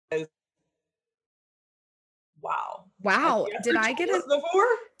Wow. Wow. Did I get an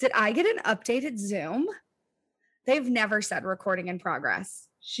updated Zoom? They've never said recording in progress.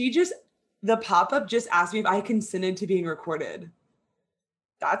 The pop-up just asked me if I consented to being recorded.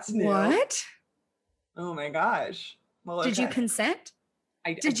 That's new. What? Oh my gosh. Well, Did you consent?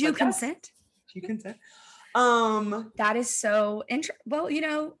 Did you consent? Did you consent? That is so well,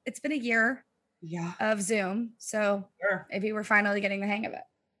 it's been a year of Zoom, so maybe we're finally getting the hang of it.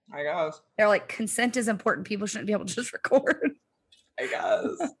 I guess. They're like, consent is important. People shouldn't be able to just record. I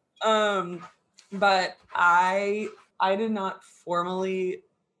guess. But I did not formally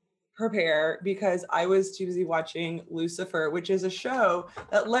prepare because I was too busy watching Lucifer, which is a show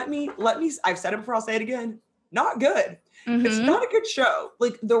that let me I've said it before, I'll say it again, not good. Mm-hmm. It's not a good show.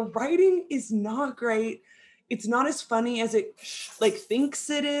 Like, the writing is not great. It's not as funny as it thinks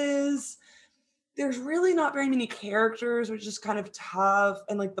it is. There's really not very many characters, which is kind of tough,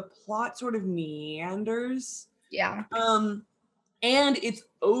 and like the plot sort of meanders. Yeah. And it's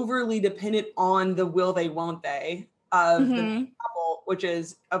overly dependent on the will they, won't they of the main couple, which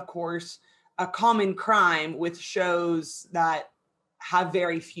is, of course, a common crime with shows that have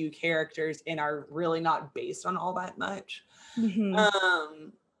very few characters and are really not based on all that much. Mm-hmm.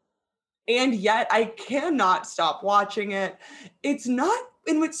 And yet I cannot stop watching it. It's not,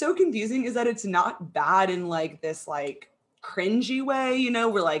 and what's so confusing is that it's not bad in like this like cringy way,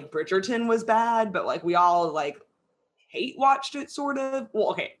 where like Bridgerton was bad, but like we all like hate watched it sort of. Well,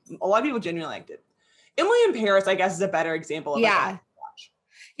 okay, a lot of people genuinely liked it. Emily in Paris, I guess, is a better example of watch.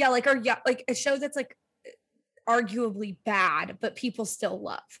 Yeah, like a show that's like arguably bad, but people still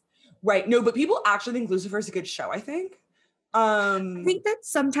love. Right. No, but people actually think Lucifer is a good show, I think. I think that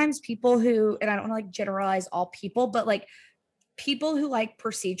sometimes people who, and I don't want to like generalize all people, but like people who like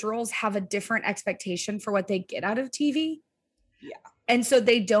procedurals have a different expectation for what they get out of TV. Yeah. And so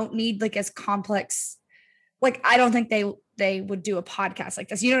they don't need like as complex, like, I don't think they would do a podcast like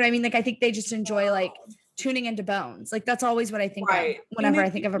this. You know what I mean? Like, I think they just enjoy like tuning into Bones. Like, that's always what I think of whenever I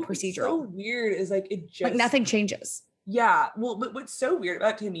think of a procedural. What's so weird is like, it just like nothing changes. Yeah. Well, but what's so weird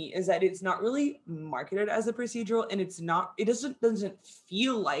about to me is that it's not really marketed as a procedural, and it doesn't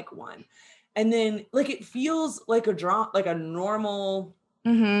feel like one. And then like, it feels like a drama, like a normal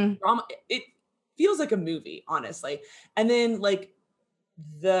drama. It feels like a movie, honestly. And then like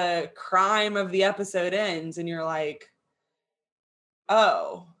the crime of the episode ends and you're like,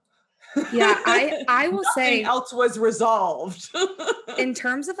 oh. Yeah, I will say nothing else was resolved. In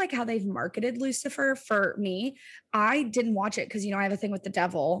terms of like how they've marketed Lucifer, for me, I didn't watch it because I have a thing with the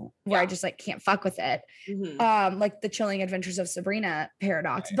devil where I just like can't fuck with it. Mm-hmm. Like the Chilling Adventures of Sabrina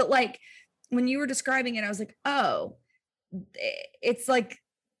paradox. Right. But like when you were describing it, I was like, oh, it's like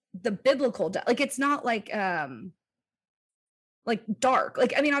the biblical like it's not like dark.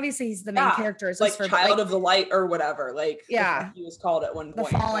 Like, I mean, obviously he's the main character, is like child of the light or whatever. Like, yeah, he was called at one point.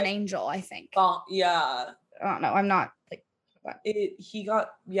 The fallen angel, I think. Yeah. I don't know. I'm not like he got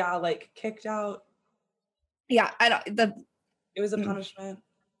like kicked out. Yeah, it was a punishment.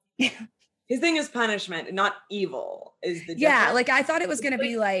 Yeah. His thing is punishment, not evil. Is the difference. Yeah, like I thought it was gonna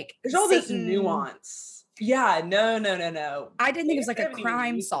be like there's all this nuance. Yeah, no. I didn't think it was like a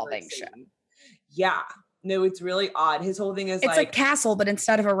crime solving show. Yeah. No, it's really odd. His whole thing is it's like Castle, but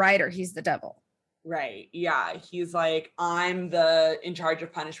instead of a writer, he's the devil. Right. Yeah. He's like, I'm in charge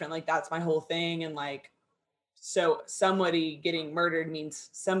of punishment. Like, that's my whole thing. And like, so somebody getting murdered means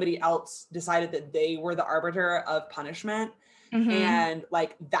somebody else decided that they were the arbiter of punishment. Mm-hmm. And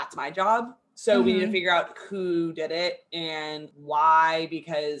like, that's my job. So we need to figure out who did it and why,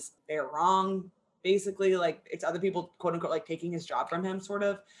 because they're wrong. Basically, like, it's other people, quote unquote, like taking his job from him, sort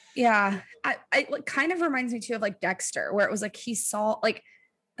of. Yeah. I like kind of reminds me too of like Dexter, where it was like he saw like,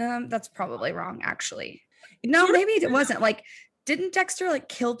 that's probably wrong, actually. No, maybe it wasn't. Like, didn't Dexter like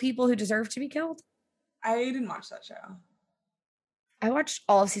kill people who deserved to be killed? I didn't watch that show. I watched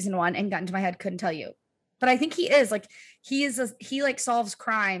all of season 1 and got into my head, couldn't tell you. But I think he he like solves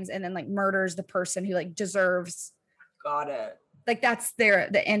crimes and then like murders the person who like deserves. Got it. Like, that's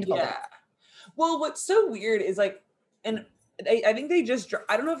the end goal. Yeah. Well, what's so weird is like, and I think they just,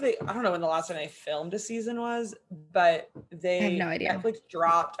 I don't know when the last time they filmed a season was, but I have no idea. Netflix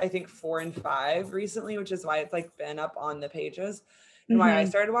dropped, I think 4 and 5 recently, which is why it's like been up on the pages and why I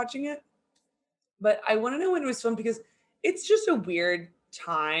started watching it. But I want to know when it was filmed, because it's just a weird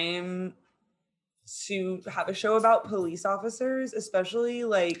time to have a show about police officers, especially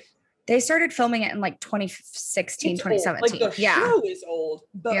like. They started filming it in like 2016, 2017. Like, the show is old,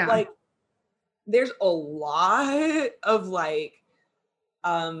 but like, there's a lot of like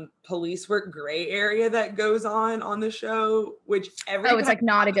police work gray area that goes on the show, which it's like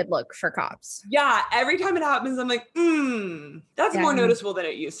not a good look for cops. Yeah, every time it happens, I'm like, that's more noticeable than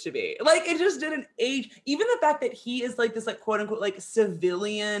it used to be. Like, it just didn't age. Even the fact that he is like this, like, quote unquote, like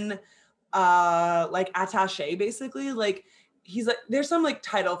civilian, like attaché, basically. Like, he's like, there's some like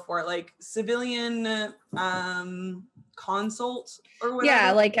title for it, like civilian consult or whatever.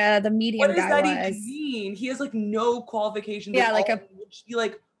 Yeah, like the medium what does that even mean? He has like no qualifications. Yeah, like be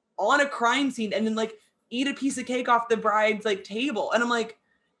like on a crime scene and then like eat a piece of cake off the bride's like table. And I'm like,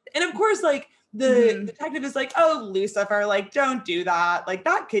 and of course, like the detective is like, oh, Lucifer, like, don't do that. Like,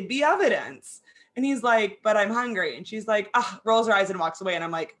 that could be evidence. And he's like, but I'm hungry. And she's like, rolls her eyes and walks away. And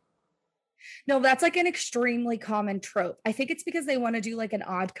I'm like, no, that's like an extremely common trope. I think it's because they want to do like an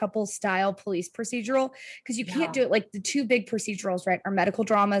Odd Couple style police procedural, because you can't do it. Like, the two big procedurals, right, are medical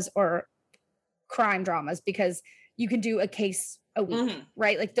dramas or crime dramas, because you can do a case a week,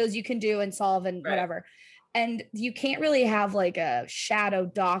 right? Like, those you can do and solve and whatever. And you can't really have like a shadow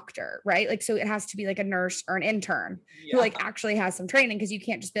doctor, right? Like, so it has to be like a nurse or an intern who like actually has some training, because you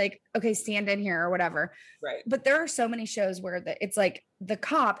can't just be like, okay, stand in here or whatever. Right. But there are so many shows where it's like the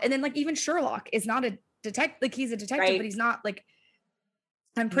cop, and then like even Sherlock is not a detective. Like, he's a detective, but he's not like,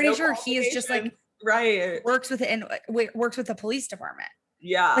 I'm pretty sure he is just like, works with the police department.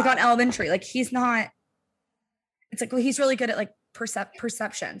 Yeah. Like on Elementary, like he's not, it's like, well, he's really good at like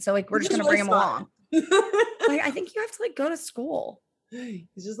perception. So like, we're just going to bring him along. Like, I think you have to like go to school.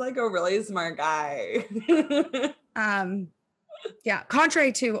 He's just like a really smart guy. Yeah.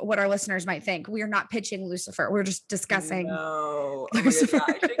 Contrary to what our listeners might think, we are not pitching Lucifer. We're just discussing. No. Lucifer.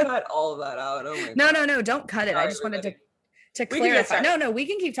 I should cut all of that out. Oh my God. No. Don't cut it. Sorry, I just wanted to clarify. No. We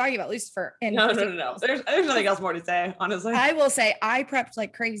can keep talking about Lucifer. No. There's nothing else more to say, honestly. I will say I prepped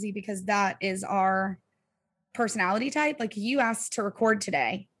like crazy, because that is our personality type. Like, you asked to record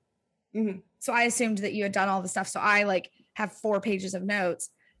today. So I assumed that you had done all the stuff. So I like have 4 pages of notes,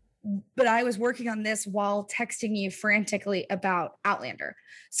 but I was working on this while texting you frantically about Outlander.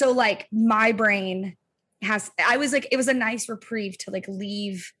 So like my brain it was a nice reprieve to like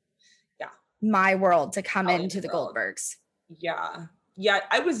leave my world to come into the Goldbergs. Yeah.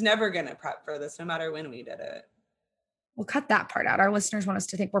 I was never going to prep for this no matter when we did it. We'll cut that part out. Our listeners want us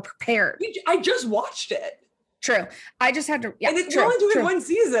to think we're prepared. I just watched it. True. I just had to. Yeah, and it's only doing 1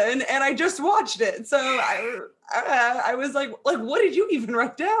 season, and I just watched it. So I was like, what did you even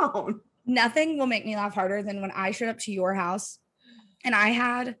write down? Nothing will make me laugh harder than when I showed up to your house, and I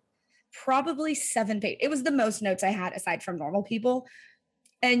had probably 7 pages. It was the most notes I had aside from normal people.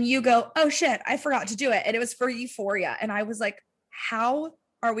 And you go, oh shit, I forgot to do it. And it was for Euphoria. And I was like, how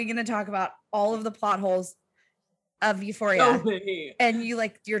are we going to talk about all of the plot holes of Euphoria? And you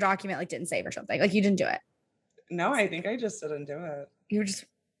like, your document like didn't save or something. Like, you didn't do it. No, I think I just didn't do it. You just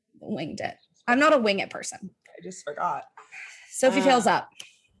winged it. I'm not a wing it person. I just forgot. Sophie fills up.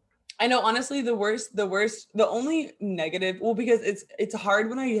 I know, honestly, the only negative, well, because it's hard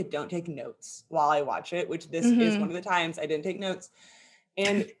when I don't take notes while I watch it, which this is one of the times I didn't take notes.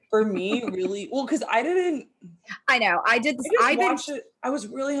 And for me, really, well, because I know. I did. I watched it. I was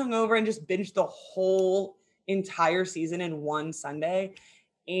really hungover and just binged the whole entire season in one Sunday.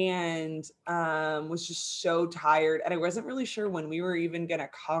 And was just so tired, and I wasn't really sure when we were even gonna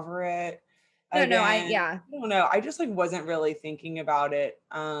cover it. I don't know. I just like wasn't really thinking about it.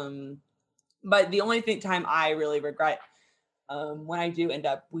 But the only time I really regret when I do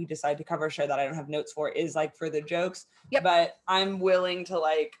we decide to cover a show that I don't have notes for, is like for the jokes. Yep. But I'm willing to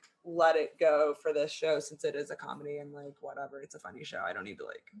like let it go for this show, since it is a comedy and like whatever, it's a funny show. I don't need to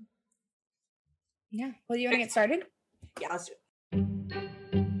like. Yeah. Well, you want to get started? Yeah, let's do it.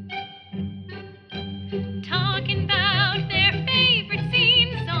 Talking about their favorite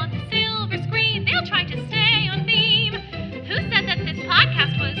scenes on the silver screen. They'll try to stay on theme. Who said that this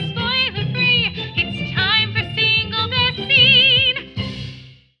podcast was spoiler-free? It's time for Single Best Scene.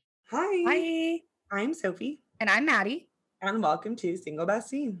 Hi. I'm Sophie. And I'm Maddie. And welcome to Single Best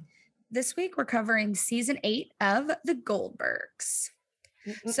Scene. This week we're covering season 8 of The Goldbergs.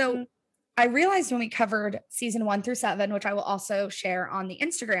 So I realized when we covered season 1 through 7, which I will also share on the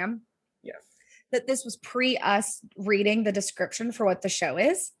Instagram, that this was pre us reading the description for what the show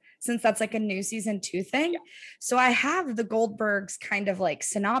is, since that's like a new season 2 thing. Yeah. So I have the Goldbergs kind of like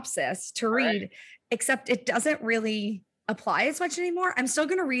synopsis to read, except it doesn't really apply as much anymore. I'm still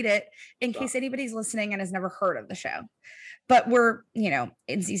going to read it in case anybody's listening and has never heard of the show, but we're,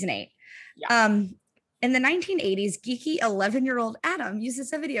 in season 8. Yeah. In the 1980s, geeky 11-year-old Adam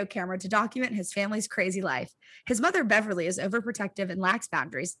uses a video camera to document his family's crazy life. His mother, Beverly, is overprotective and lacks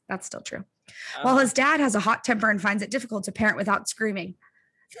boundaries. That's still true. While his dad has a hot temper and finds it difficult to parent without screaming.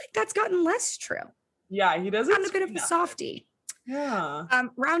 feel like that's gotten less true. Yeah, he doesn't. I'm a bit of a softie. Yeah.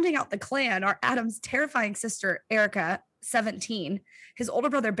 Rounding out the clan are Adam's terrifying sister, Erica, 17, his older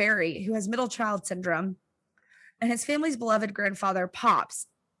brother, Barry, who has middle child syndrome, and his family's beloved grandfather, Pops.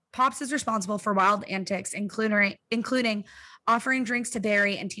 Pops is responsible for wild antics, including offering drinks to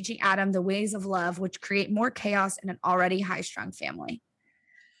Barry and teaching Adam the ways of love, which create more chaos in an already high-strung family.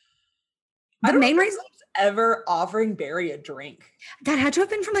 The main reason ever offering Barry a drink. That had to have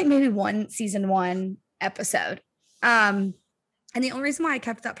been from like maybe season 1 episode. And the only reason why I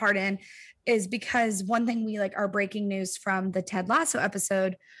kept that part in is because one thing we like, our breaking news from the Ted Lasso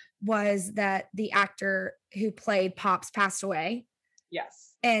episode was that the actor who played Pops passed away. Yes.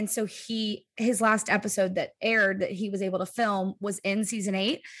 And so his last episode that aired that he was able to film was in season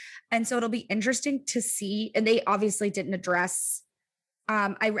 8. And so it'll be interesting to see. And they obviously didn't address.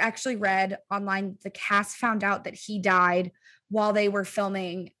 I actually read online, the cast found out that he died while they were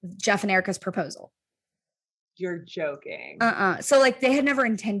filming Jeff and Erica's proposal. You're joking. So like they had never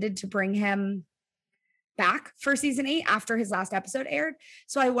intended to bring him back for season 8 after his last episode aired.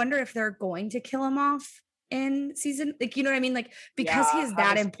 So I wonder if they're going to kill him off in season, like, you know what I mean? Like, because he is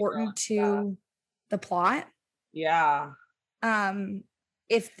that important to the plot. Yeah.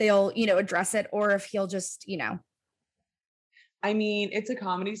 If they'll, address it, or if he'll just, I mean, it's a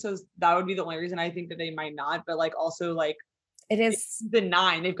comedy, so that would be the only reason I think that they might not. But like, also like, it is the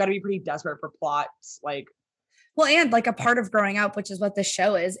 9. They've got to be pretty desperate for plots, like. Well, and like a part of growing up, which is what the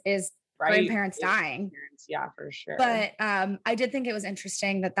show is right? Grandparents dying. Yeah, for sure. But I did think it was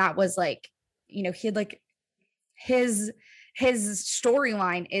interesting that was like, he had like his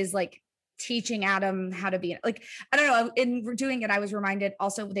storyline is like teaching Adam how to be like, I don't know. In doing it, I was reminded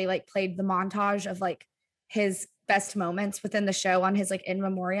also they like played the montage of like his best moments within the show on his like in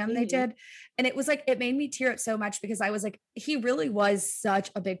memoriam they did. And it was like, it made me tear up so much because I was like, he really was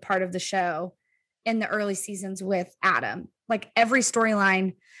such a big part of the show in the early seasons with Adam. Like every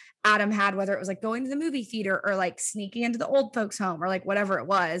storyline Adam had, whether it was like going to the movie theater or like sneaking into the old folks home or like whatever it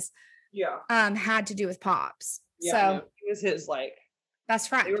was, had to do with Pops. Yeah, so no, he was his like best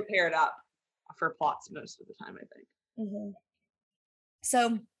friend. They were paired up for plots most of the time, I think. Mm-hmm.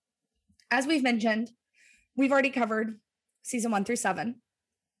 So as we've mentioned, we've already covered season 1 through 7.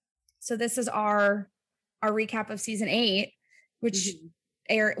 So this is our recap of season 8, which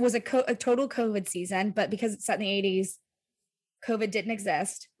was a total COVID season, but because it's set in the 80s, COVID didn't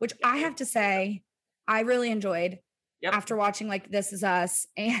exist, which I have to say I really enjoyed after watching like This Is Us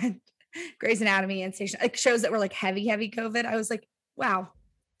and Grey's Anatomy and Station, like shows that were like heavy COVID. I was like, wow,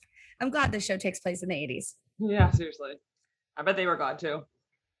 I'm glad this show takes place in the 80s. Yeah, seriously. I bet they were glad too.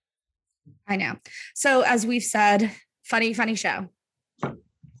 I know. So as we've said, funny show.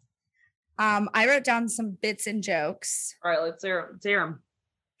 I wrote down some bits and jokes. All right, let's hear them.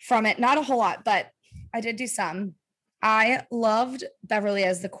 From it. Not a whole lot, but I did do some. I loved Beverly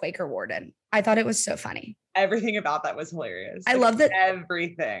as the Quaker warden. I thought it was so funny. Everything about that was hilarious. I love that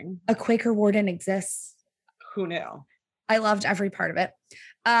everything. A Quaker warden exists. Who knew? I loved every part of it.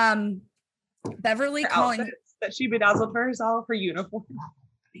 Beverly calling that she bedazzled for herself, her uniform.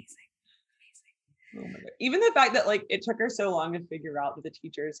 Amazing. Oh my God. Even the fact that like it took her so long to figure out that the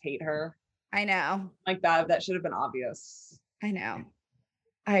teachers hate her. I know. Like that should have been obvious. I know.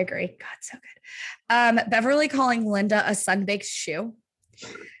 I agree. God, so good. Beverly calling Linda a sun-baked shoe.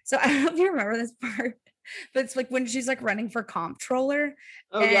 So I don't know if you remember this part, but it's like when she's like running for comptroller.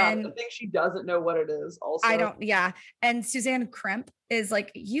 Oh yeah, I think she doesn't know what it is. Also, I don't. Yeah, and Suzanne Crimp is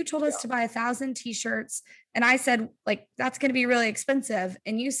like, you told us to buy 1,000 t-shirts, and I said like that's going to be really expensive,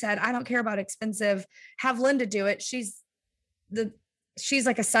 and you said I don't care about expensive. Have Linda do it. She's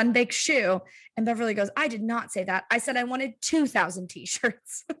like a sun-baked shoe. And Beverly goes, I did not say that. I said I wanted 2,000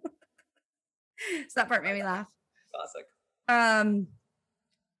 t-shirts. So that part made me laugh. Classic.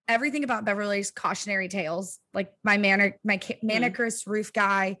 Everything about Beverly's cautionary tales, like my manicurist roof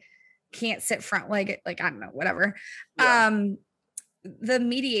guy can't sit front leg, like I don't know, whatever. Yeah. The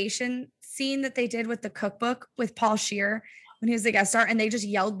mediation scene that they did with the cookbook with Paul Scheer when he was the guest star, and they just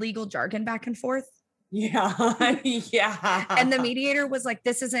yelled legal jargon back and forth. Yeah. Yeah. And the mediator was like,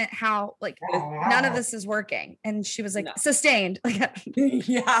 this isn't how, like, none of this is working. And she was like, sustained. Like,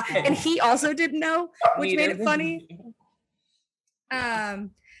 yeah. And he also didn't know, which made it funny.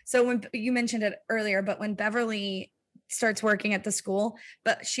 So when you mentioned it earlier, but when Beverly starts working at the school,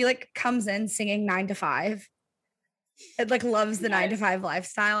 but she like comes in singing 9 to 5. It like loves the 9 to 5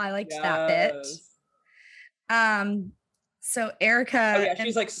 lifestyle. I liked that bit. So Erica, oh yeah,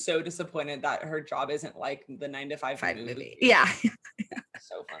 she's like so disappointed that her job isn't like the 9 to 5 movie. Yeah.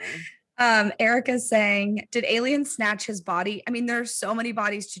 So Erica's saying, did aliens snatch his body? I mean, there are so many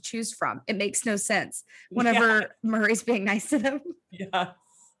bodies to choose from. It makes no sense whenever Murray's being nice to them. Yeah.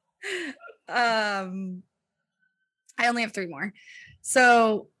 I only have 3 more.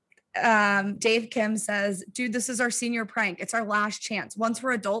 So Dave Kim says, dude, this is our senior prank. It's our last chance. Once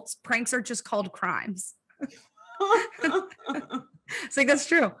we're adults, pranks are just called crimes. It's like, that's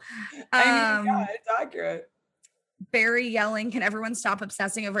true. I mean, yeah, it's accurate. Barry yelling, can everyone stop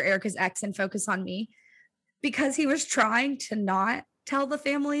obsessing over Erica's ex and focus on me? Because he was trying to not tell the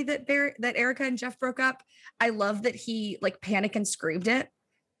family that Erica and Jeff broke up. I love that he like panicked and screamed it.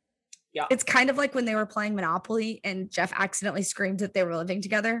 Yeah. It's kind of like when they were playing Monopoly and Jeff accidentally screamed that they were living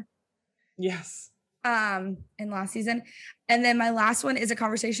together. Yes. In last season. And then my last one is a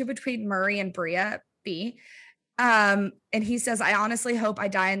conversation between Murray and Bria B. And he says, I honestly hope I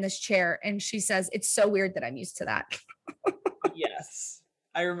die in this chair. And she says, it's so weird that I'm used to that. Yes.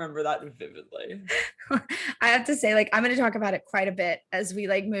 I remember that vividly. I have to say, like, I'm going to talk about it quite a bit as we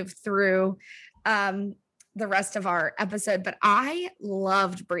like move through the rest of our episode, but I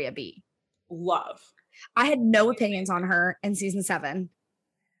loved Bria B. Love. I had no opinions on her in season 7.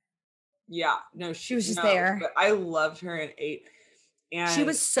 Yeah. No, she was just there. But I loved her in 8. And she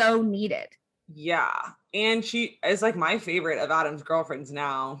was so needed. Yeah. And she is like my favorite of Adam's girlfriends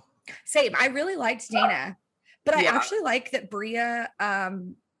now. Same. I really liked Dana, but I actually like that Bria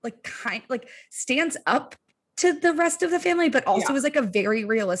stands up to the rest of the family, but also is like a very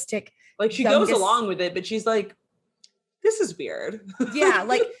realistic. Like she goes along with it, but she's like, this is weird. Yeah.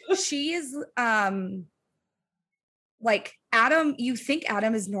 Like she is like Adam, you think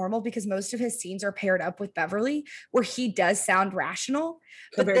Adam is normal because most of his scenes are paired up with Beverly, where he does sound rational.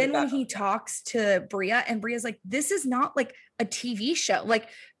 But then when he talks to Bria, and Bria's like, this is not like a TV show. Like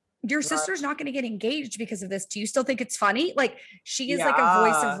your sister's not going to get engaged because of this. Do you still think it's funny? Like she is like a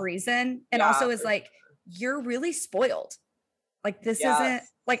voice of reason, and also is like, you're really spoiled. Like this isn't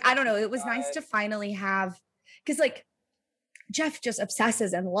like, I don't know. It was nice to finally have, because like Jeff just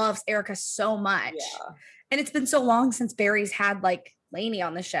obsesses and loves Erica so much. Yeah. And it's been so long since Barry's had like Lainey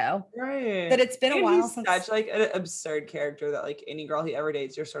on the show. Right. That it's been a while since. Such like an absurd character that like any girl he ever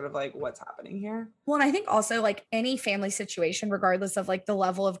dates, you're sort of like, what's happening here? Well, and I think also like any family situation, regardless of like the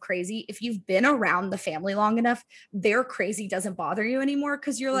level of crazy, if you've been around the family long enough, their crazy doesn't bother you anymore.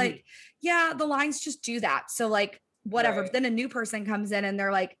 Cause you're like, yeah, the lines just do that. So like, whatever. But then a new person comes in and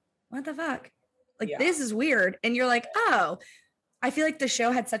they're like, what the fuck? Like, this is weird. And you're like, oh, I feel like the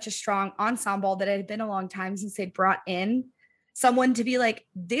show had such a strong ensemble that it had been a long time since they'd brought in someone to be like,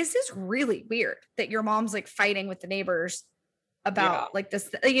 this is really weird that your mom's like fighting with the neighbors about like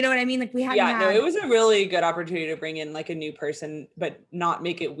this, you know what I mean? Like we hadn't no, it was a really good opportunity to bring in like a new person, but not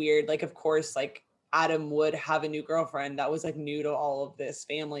make it weird. Like, of course, like Adam would have a new girlfriend that was like new to all of this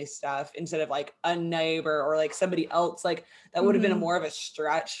family stuff instead of like a neighbor or like somebody else. Like that would have been a more of a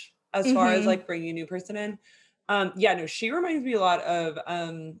stretch as far as like bringing a new person in. She reminds me a lot of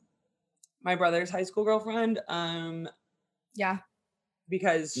my brother's high school girlfriend.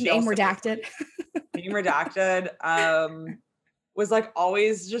 Because she name redacted. Was like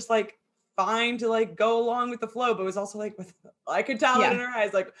always just like fine to like go along with the flow, but was also like I could tell it in her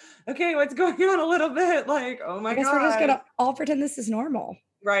eyes, like, okay, what's going on a little bit? Like, oh my God. I guess we're just gonna all pretend this is normal.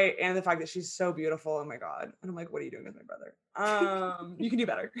 Right. And the fact that she's so beautiful, oh my God. And I'm like, what are you doing with my brother? You can do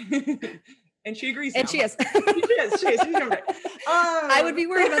better. And she agrees. And now. she is. She is. She's doing great. I would be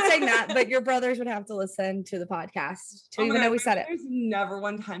worried about saying that, but your brothers would have to listen to the podcast to even know we said it. There's never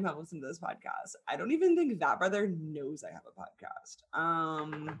one time I've listened to this podcast. I don't even think that brother knows I have a podcast.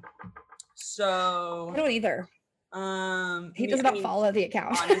 So I don't either. He does not follow the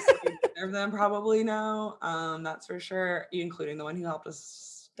account. Honestly, none of them probably know. That's for sure, including the one who helped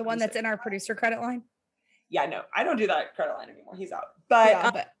us. The one that's in our producer credit line. Yeah, no, I don't do that credit line anymore. He's out.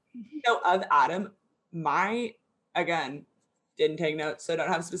 But of Adam, again, didn't take notes, so I don't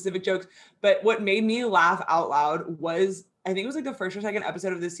have specific jokes. But what made me laugh out loud was, I think it was like the first or second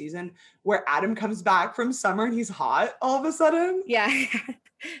episode of this season where Adam comes back from summer and he's hot all of a sudden. Yeah.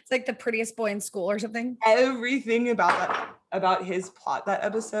 It's like the prettiest boy in school or something. Everything about his plot that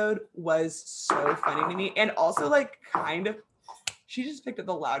episode was so funny to me. And also like kind of, she just picked up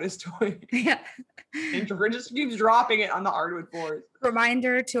the loudest toy. Yeah. And just keeps dropping it on the hardwood floors.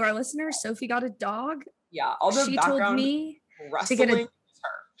 Reminder to our listeners, Sophie got a dog. Yeah. Although she told me to get her.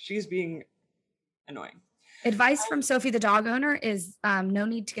 She's being annoying. Advice from Sophie, the dog owner, is no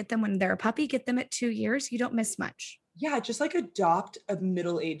need to get them when they're a puppy. Get them at 2 years. You don't miss much. Yeah, just like adopt a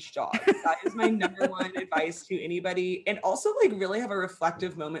middle-aged dog. That is my number one advice to anybody. And also like really have a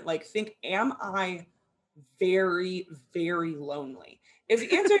reflective moment. Like think, am I very, very lonely? If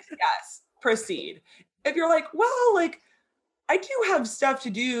the answer is yes, proceed. If you're like, well, like, I do have stuff to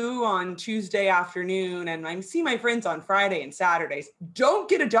do on Tuesday afternoon and I see my friends on Friday and Saturdays, don't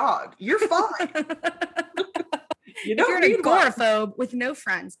get a dog. You're fine. You don't if you're an agoraphobe with no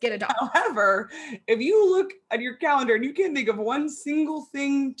friends, get a dog. However, if you look at your calendar and you can't think of one single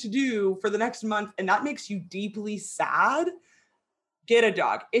thing to do for the next month and that makes you deeply sad, get a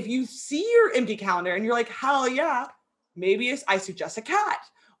dog. If you see your empty calendar and you're like, hell yeah, maybe I suggest a cat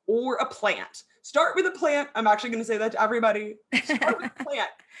or a plant. Start with a plant. I'm actually going to say that to everybody. Start with a plant.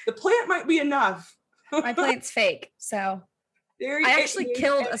 The plant might be enough. My plant's fake, so I actually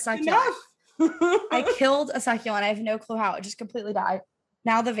killed a succulent. I killed a succulent. I have no clue how. It just completely died.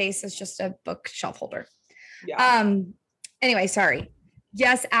 Now the vase is just a bookshelf holder. Yeah. Anyway, sorry.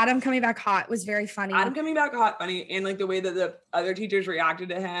 Yes, Adam coming back hot was very funny. Adam coming back hot, funny, and like the way that the other teachers reacted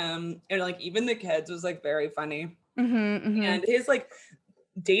to him, and like even the kids was like very funny. And his like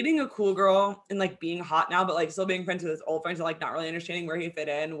dating a cool girl and like being hot now, but like still being friends with his old friends and like not really understanding where he fit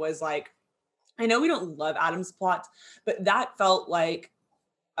in was like, I know we don't love Adam's plots, but that felt like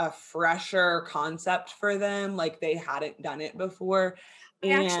a fresher concept for them. Like they hadn't done it before. I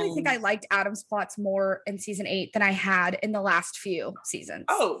actually think I liked Adam's plots more in season 8 than I had in the last few seasons.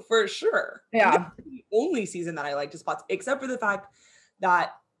 Oh, for sure. Yeah. The only season that I liked his plots, except for the fact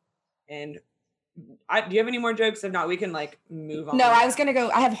that, and do you have any more jokes? If not, we can like move on. No, I was gonna go.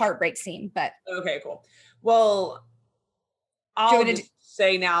 I have heartbreak scene, but okay, cool. Well, I'll just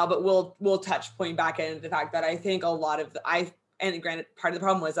say now, but we'll touch point back into the fact that I think a lot of and granted, part of the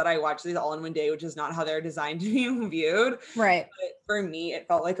problem was that I watched these all in one day, which is not how they're designed to be viewed. Right. But for me, it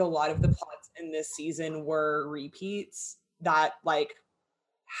felt like a lot of the plots in this season were repeats that like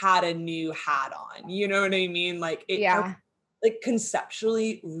had a new hat on. You know what I mean? Like it felt, like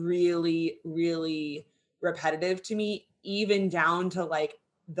conceptually really, really repetitive to me, even down to like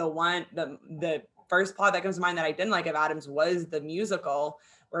the first plot that comes to mind that I didn't like of Adam's was the musical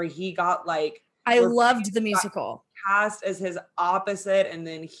where he got like, I loved the musical. Cast as his opposite, and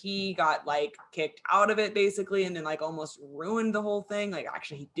then he got like kicked out of it basically, and then like almost ruined the whole thing. Like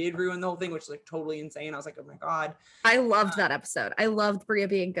actually he did ruin the whole thing, which is like totally insane. I was like, oh my God. I loved that episode. I loved Bria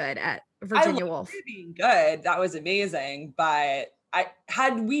being good at Virginia Woolf. Bria being good. That was amazing. But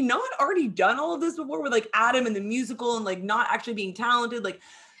had we not already done all of this before with like Adam and the musical and like not actually being talented, like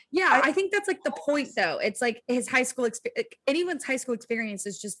yeah, I think that's like the point though. It's like his high school anyone's high school experience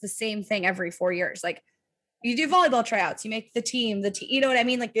is just the same thing every 4 years. Like you do volleyball tryouts, you make the team, you know what I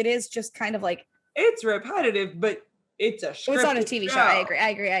mean? Like it is just kind of like it's repetitive, but it's a scripted It's on a TV show. I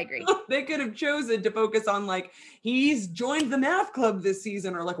agree. They could have chosen to focus on like he's joined the math club this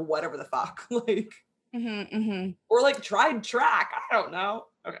season or like whatever the fuck. Like or like tried track. I don't know.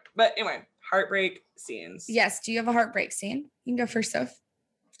 Okay. But anyway, heartbreak scenes. Yes. Do you have a heartbreak scene? You can go first, Soph.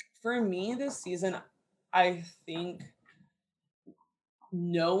 For me this season, I think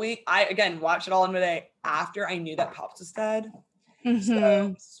I again watched it all in a day after I knew that Pops was dead.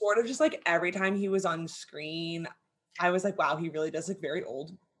 So sort of just like every time he was on screen, I was like, wow, he really does look very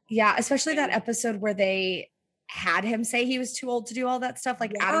old. Yeah, especially that episode where they had him say he was too old to do all that stuff.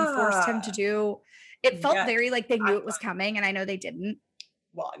 Like Adam forced him to do. It felt very like they knew it was coming, and I know they didn't.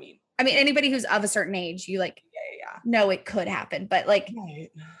 Well, I mean, anybody who's of a certain age, you like know it could happen, but like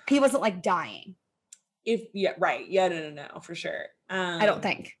he wasn't like dying. No, for sure. I don't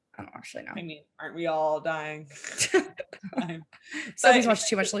think. I don't actually know. I mean, aren't we all dying? Sophie's watched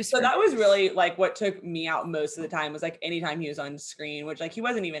too much Lucifer. So that was really like what took me out most of the time was like anytime he was on screen, which like he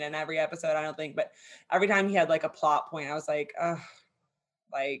wasn't even in every episode, I don't think, but every time he had like a plot point, I was like,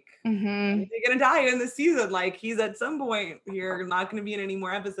 like he's gonna die in this season. Like he's at some point here not gonna be in any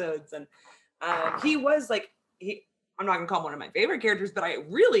more episodes. And he was like I'm not gonna call him one of my favorite characters, but I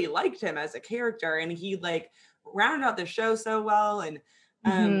really liked him as a character, and he like rounded out the show so well. And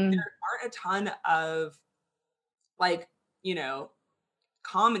there aren't a ton of like, you know,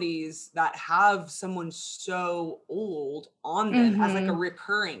 comedies that have someone so old on them as like a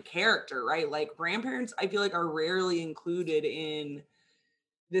recurring character, right? Like grandparents, I feel like are rarely included in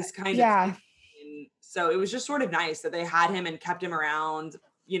this kind of thing. So it was just sort of nice that they had him and kept him around,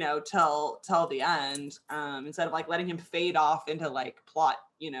 you know, till the end, instead of like letting him fade off into like plot,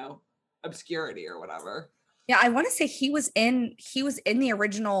 you know, obscurity or whatever. Yeah, I want to say he was in the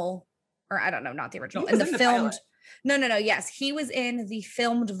original, or I don't know, not the original, in the filmed. No. Yes, he was in the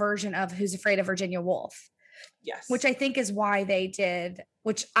filmed version of Who's Afraid of Virginia Woolf. Yes. Which I think is why they did,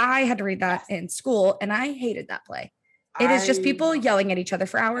 which I had to read that in school, and I hated that play. It is just people yelling at each other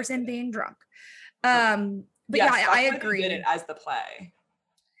for hours and being drunk. But yes, I agree. He did it as the play.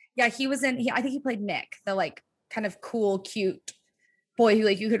 Yeah, he was in. I think he played Nick, the like kind of cool, cute boy who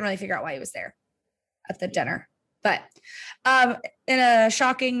like you couldn't really figure out why he was there at the dinner. But in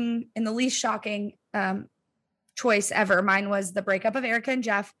the least shocking choice ever, mine was the breakup of Erica and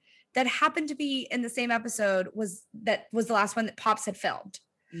Jeff that happened to be in the same episode was the last one that Pops had filmed.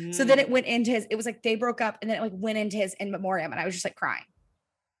 So then it went into it was like they broke up and then it like went into his in memoriam and I was just like crying.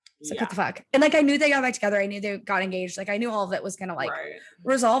 So what the fuck? And like I knew they got back together. I knew they got engaged. Like I knew all of it was gonna like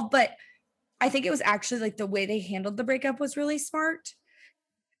resolve. But I think it was actually like the way they handled the breakup was really smart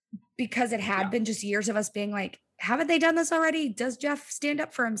because it had been just years of us being like, haven't they done this already? Does Jeff stand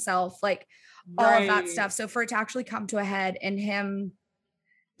up for himself? Like all of that stuff. So for it to actually come to a head and him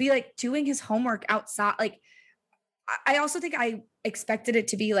be like doing his homework outside, like I also think I expected it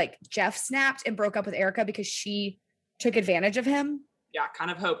to be like Jeff snapped and broke up with Erica because she took advantage of him. Yeah,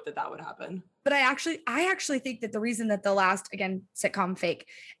 kind of hoped that would happen. But I actually think that the reason that the last, again, sitcom fake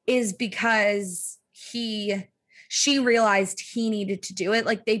is because she realized he needed to do it.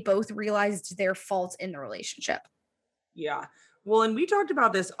 Like they both realized their fault in the relationship. Yeah. Well, and we talked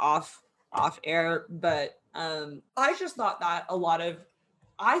about this off air, but I just thought that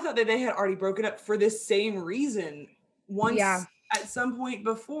I thought that they had already broken up for this same reason once at some point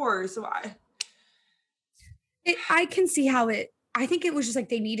before. So I can see how I think it was just like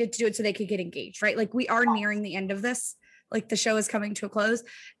they needed to do it so they could get engaged, right? Like we are nearing the end of this, like the show is coming to a close.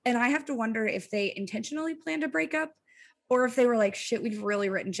 And I have to wonder if they intentionally planned a breakup or if they were like, shit, we've really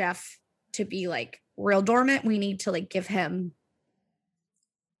written Jeff to be like real dormant. We need to like give him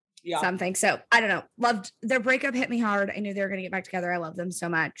something. So I don't know. Loved their breakup, hit me hard. I knew they were going to get back together. I love them so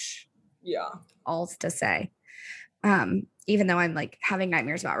much. Yeah. All to say. Even though I'm like having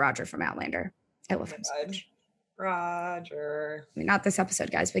nightmares about Roger from Outlander. I love him so much. Roger. I mean, not this episode,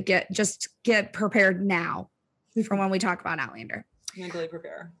 guys, but get prepared now for when we talk about Outlander. Mentally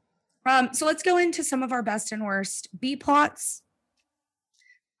prepare. So let's go into some of our best and worst B plots.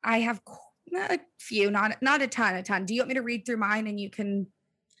 I have a few, not a ton. Do you want me to read through mine and you can?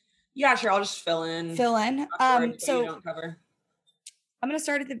 Yeah, sure. I'll just fill in. So you don't cover. I'm going to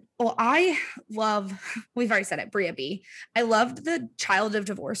start at I love, we've already said it, Bria B. I loved the child of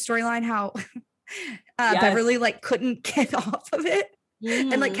divorce storyline, how Beverly like couldn't get off of it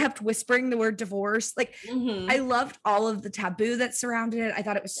and like kept whispering the word divorce. Like I loved all of the taboo that surrounded it. I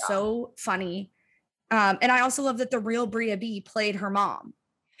thought it was so funny. And I also love that the real Bria B played her mom.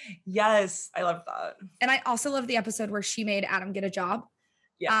 Yes, I love that. And I also love the episode where she made Adam get a job.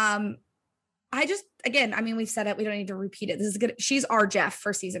 Yes. I just, again, I mean, we've said it, we don't need to repeat it. This is good. She's our Jeff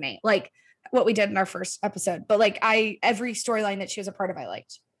for season 8, like what we did in our first episode. But like every storyline that she was a part of, I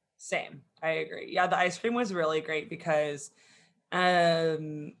liked. Same. I agree. Yeah, the ice cream was really great because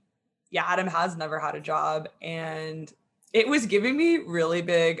Adam has never had a job and it was giving me really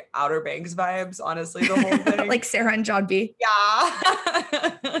big Outer Banks vibes, honestly, the whole thing. Like Sarah and John B. Yeah.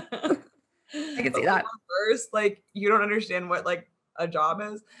 I can see that. First, like you don't understand what like a job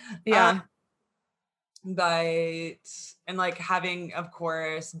is. Yeah. And like having, of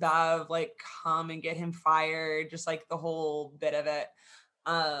course, Bev like come and get him fired, just like the whole bit of it.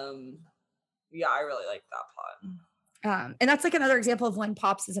 Yeah, I really like that plot. And that's like another example of when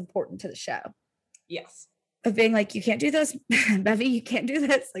Pops is important to the show. Yes. Of being like, you can't do this, Bevy, you can't do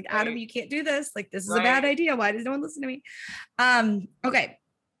this. Like Adam, you can't do this. Like this is a bad idea. Why does no one listen to me? Okay.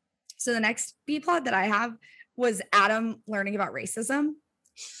 So the next B plot that I have was Adam learning about racism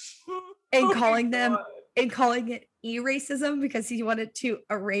and calling it e-racism because he wanted to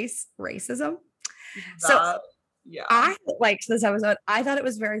erase racism. I liked this episode. I thought it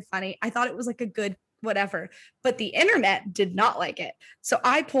was very funny. I thought it was like a good whatever, but the internet did not like it. So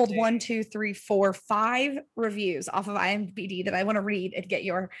I pulled 5 reviews off of IMDb that I want to read and get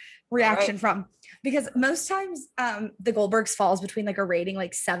your reaction from, because most times the Goldbergs falls between like a rating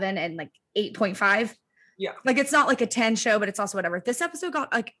like 7 and like 8.5. Yeah. Like it's not like a 10 show, but it's also whatever. This episode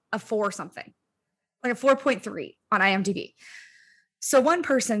got like a 4 something, like a 4.3 on IMDb. So one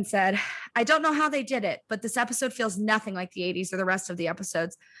person said, I don't know how they did it, but this episode feels nothing like the 80s or the rest of the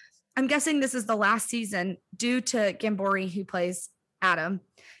episodes. I'm guessing this is the last season due to Gambori, who plays Adam,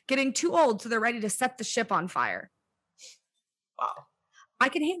 getting too old, so they're ready to set the ship on fire. Wow. I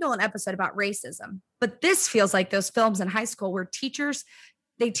can handle an episode about racism, but this feels like those films in high school where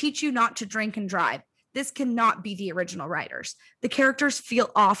they teach you not to drink and drive. This cannot be the original writers. The characters feel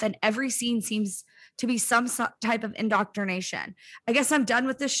off and every scene seems to be some type of indoctrination. I guess I'm done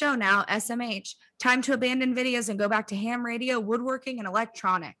with this show now, SMH. Time to abandon videos and go back to ham radio, woodworking, and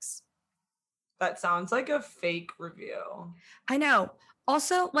electronics. That sounds like a fake review. I know.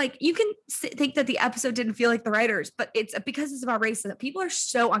 Also, like you can think that the episode didn't feel like the writers, but it's because it's about racism. People are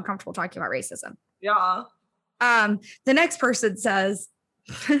so uncomfortable talking about racism. Yeah. The next person says,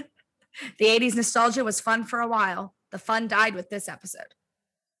 the 80s nostalgia was fun for a while. The fun died with this episode.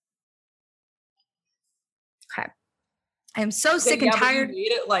 Okay. I'm so sick and tired. But you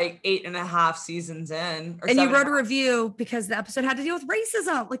made it like 8.5 seasons in. And you wrote a review because the episode had to deal with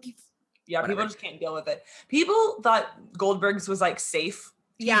racism. Like, yeah, whatever. People just can't deal with it. People thought Goldberg's was like safe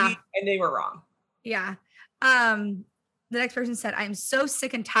TV, yeah, and they were wrong. Yeah. The next person said, I'm so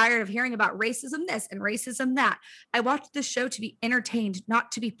sick and tired of hearing about racism this and racism that. I watched this show to be entertained,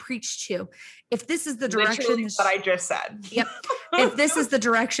 not to be preached to. If this is the direction that I just said. Yep. If this is the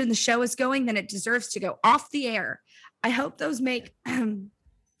direction the show is going, then it deserves to go off the air. I hope those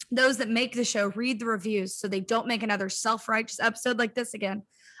that make the show read the reviews so they don't make another self-righteous episode like this again.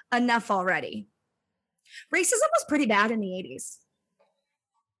 Enough already. Racism was pretty bad in the 80s.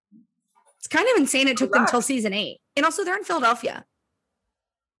 It's kind of insane it took them till season 8. And also they're in Philadelphia.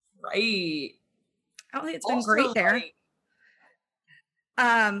 Right. I don't think it's been great there.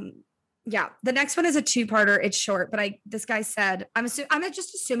 Yeah. The next one is a 2-parter. It's short, but this guy said, I'm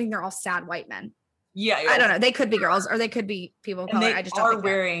just assuming they're all sad white men. Yeah. I don't know. They could be girls or they could be people of color. They I just don't think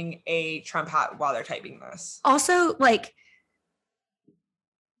wearing a Trump hat while they're typing this. Also, like,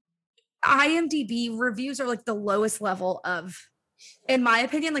 IMDb reviews are like the lowest level of, in my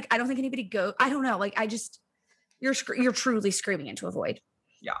opinion, like, I don't think anybody I don't know. Like, you're truly screaming into a void.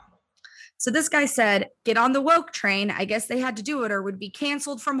 Yeah. So this guy said, get on the woke train. I guess they had to do it or would be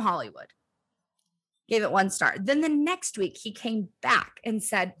canceled from Hollywood. Gave it 1 star. Then the next week he came back and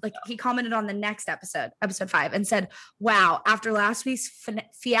said, like, he commented on the next episode 5, and said, wow, after last week's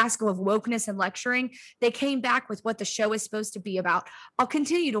fiasco of wokeness and lecturing, they came back with what the show is supposed to be about. I'll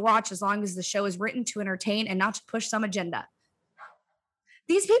continue to watch as long as the show is written to entertain and not to push some agenda.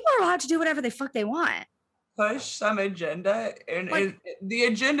 These people are allowed to do whatever the fuck they want. Push some agenda. And like, the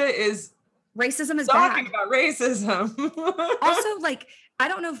agenda is racism is talking bad. About racism. Also, like, I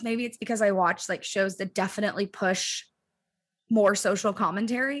don't know if maybe it's because I watch like shows that definitely push more social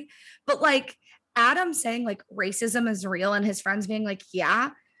commentary, but like Adam saying like racism is real and his friends being like, yeah.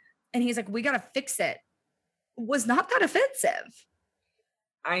 And he's like, we got to fix it, was not that offensive.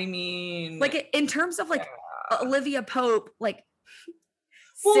 I mean, like in terms of like Olivia Pope, like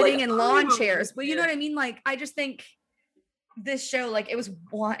sitting in lawn chairs. Well, you know what I mean? Like, I just think this show, like it was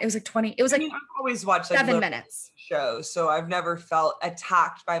like 20, it was like, I've always watched like 7 minutes shows, so I've never felt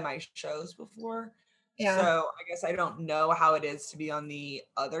attacked by my shows before. Yeah. So I guess I don't know how it is to be on the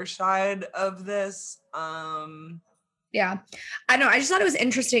other side of this. Yeah, I know. I just thought it was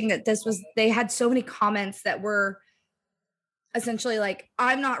interesting that they had so many comments that were essentially like,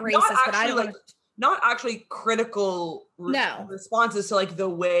 I'm not racist, but I don't like, not actually critical responses to like the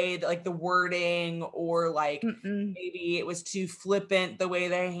way that, like the wording or like maybe it was too flippant the way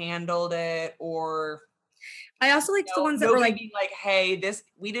they handled it, or I also liked the ones that were like hey, this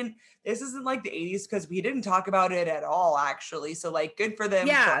isn't like the 80s because we didn't talk about it at all actually, so like good for them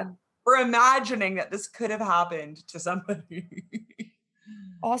for imagining that this could have happened to somebody.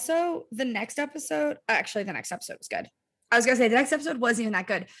 Also, the next episode was good. I was going to say the next episode wasn't even that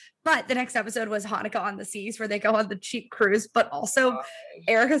good, but the next episode was Hanukkah on the Seas, where they go on the cheap cruise, but also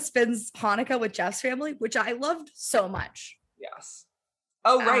Erica spends Hanukkah with Jeff's family, which I loved so much. Yes.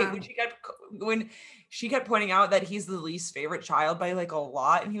 Oh, right. When she kept pointing out that he's the least favorite child by like a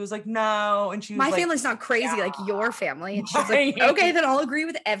lot. And he was like, no. And she was my family's not crazy like your family. And she's like, okay, then I'll agree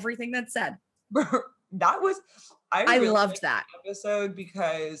with everything that's said. That was, I really loved that episode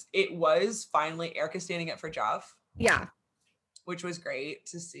because it was finally Erica standing up for Jeff. Yeah. Which was great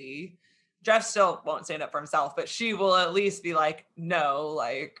to see. Jeff still won't stand up for himself, but she will at least be like, no,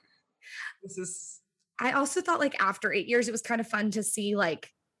 like, this is. I also thought like after 8 years, it was kind of fun to see like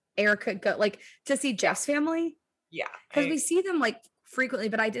Erica go, like to see Jeff's family. Yeah. Because we see them like frequently,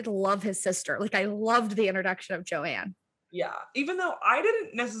 but I did love his sister. Like I loved the introduction of Joanne. Yeah. Even though I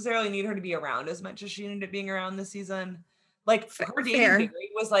didn't necessarily need her to be around as much as she ended up being around this season. Like her dating Barry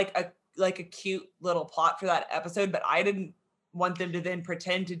was like a cute little plot for that episode, but I didn't want them to then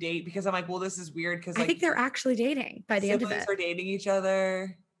pretend to date because I'm like, well, this is weird because like, I think they're actually dating by the end of it. Are dating each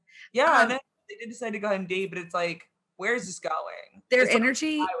other. Yeah, and then they did decide to go ahead and date, but it's like, where's this going? Their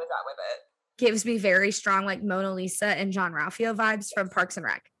energy I was at with it. Gives me very strong like Mona Lisa and John Ralphio vibes from Parks and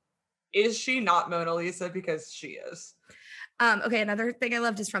Rec. Is she not Mona Lisa? Because she is. Okay, another thing I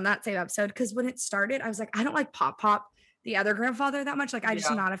loved is from that same episode, because when it started, I was like, I don't like Pop, the other grandfather, that much. Like, I just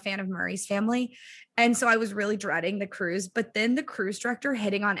am not a fan of Murray's family. And so I was really dreading the cruise. But then the cruise director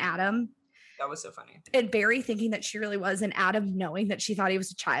hitting on Adam That was so funny. And Barry thinking that she really was, and Adam knowing that she thought he was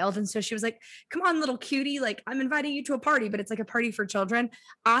a child. And so she was like, come on, little cutie. Like, I'm inviting you to a party, but it's like a party for children.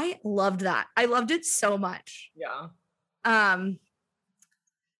 I loved that. I loved it so much. Yeah. The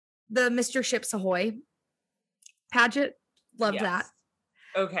Mr. Ships Ahoy pageant. Loved that.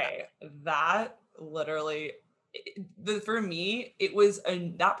 Okay. That literally, for me, it was,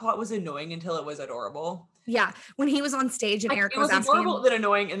 that plot was annoying until it was adorable. Yeah, when he was on stage and Eric was asking adorable, him, then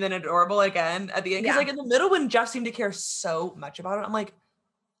annoying, and then adorable again at the end. Because like in the middle, when Jeff seemed to care so much about it, I'm like,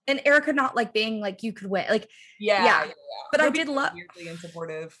 and Erica not like being like you could win, like yeah. But I did love weirdly and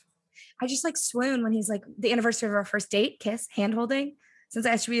supportive. I just like swoon when he's like the anniversary of our first date, kiss, hand holding. Since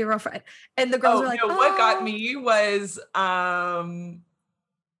I asked to be your girlfriend, and the girls were like, no, what got me was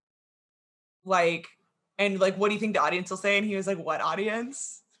like, and like, what do you think the audience will say? And he was like, what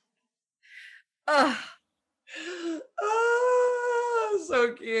audience? Oh,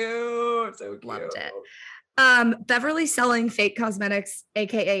 so cute. So cute. Loved it. Beverly selling fake cosmetics,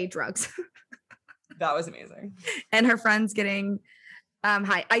 aka drugs. That was amazing. And her friends getting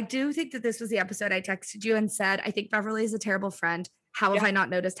high. I do think that this was the episode I texted you and said, I think Beverly is a terrible friend. How have I not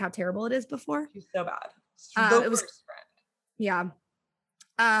noticed how terrible it is before? She's so bad. It was friend. Yeah.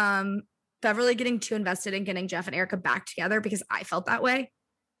 Beverly getting too invested in getting Jeff and Erica back together because I felt that way.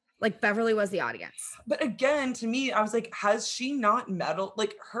 Like Beverly was the audience. But again, to me, I was like, has she not meddled?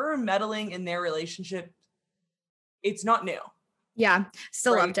 Like her meddling in their relationship, it's not new. Yeah.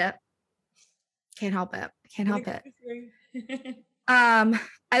 Still loved it. Can't help it.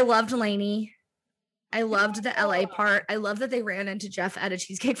 I loved Lainey. I loved the LA part. I love that they ran into Jeff at a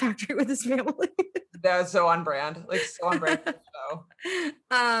Cheesecake Factory with his family. That was so on brand. Like so on brand for the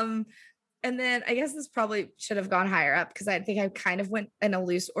show. And then I guess this probably should have gone higher up because I think I kind of went in a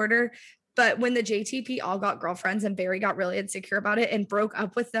loose order. But when the JTP all got girlfriends and Barry got really insecure about it and broke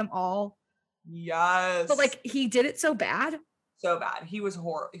up with them all. Yes. But like he did it so bad. So bad. He was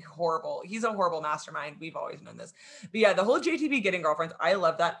horrible. He's a horrible mastermind. We've always known this. But yeah, the whole JTP getting girlfriends, I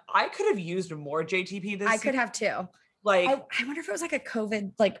love that. I could have used more JTP this season. Could have too. Like I wonder if it was like a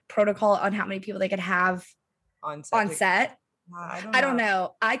COVID like protocol on how many people they could have on set. I don't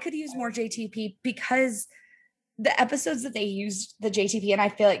know. I could use more JTP because the episodes that they used the JTP, and I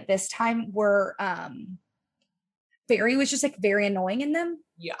feel like this time were Barry was just like very annoying in them.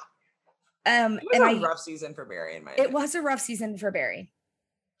 Yeah. It was a rough season for Barry in my opinion. It was a rough season for Barry.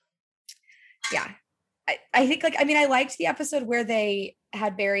 Yeah. I think like, I mean, I liked the episode where they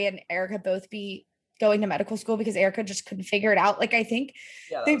had Barry and Erica both be going to medical school because Erica just couldn't figure it out. Like, I think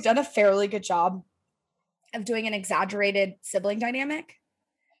they've done a fairly good job of doing an exaggerated sibling dynamic.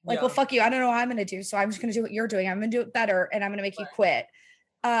 Like, well, fuck you. I don't know what I'm going to do. So I'm just going to do what you're doing. I'm going to do it better. And I'm going to make you quit.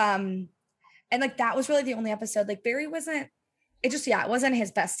 And like, that was really the only episode. Like Barry it wasn't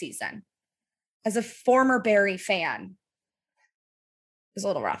his best season. As a former Barry fan, it was a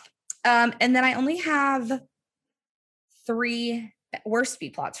little rough. And then I only have 3 worst B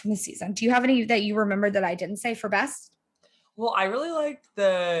plots from the season. Do you have any that you remember that I didn't say for best? Well, I really liked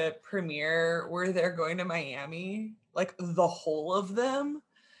the premiere where they're going to Miami, like the whole of them.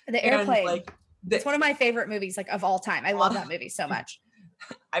 The airplane. Like it's one of my favorite movies, like of all time. I love that movie so much.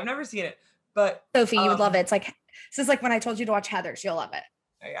 I've never seen it, but Sophie, you would love it. This is like when I told you to watch Heathers, you'll love it.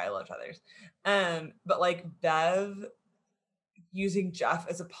 Oh, yeah, I love Heathers. But like Bev using Jeff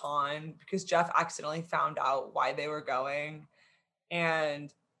as a pawn because Jeff accidentally found out why they were going,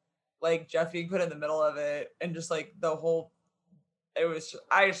 and like Jeff being put in the middle of it, and just like the whole.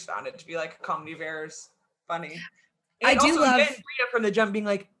 I just found it to be like comedy of errors, funny. And I do love Rita from the jump being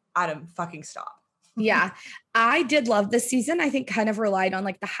like, Adam, fucking stop. Yeah, I did love this season. I think kind of relied on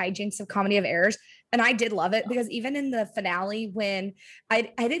like the hijinks of comedy of errors. And I did love it because even in the finale, when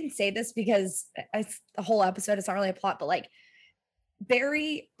I didn't say this because it's the whole episode, it's not really a plot, but like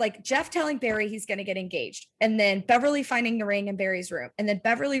Barry, like Jeff telling Barry he's going to get engaged, and then Beverly finding the ring in Barry's room, and then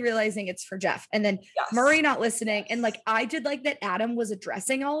Beverly realizing it's for Jeff, and then Murray not listening. And like, I did like that Adam was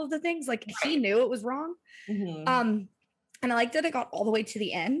addressing all of the things. Like he knew it was wrong. Mm-hmm. And I liked that it got all the way to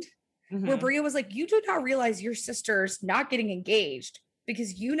the end where Bria was like, you do not realize your sister's not getting engaged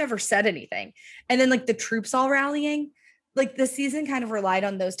because you never said anything. And then like the troops all rallying, like the season kind of relied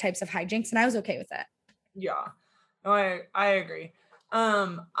on those types of hijinks, and I was okay with that. Yeah, no, I agree.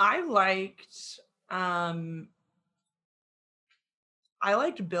 I liked the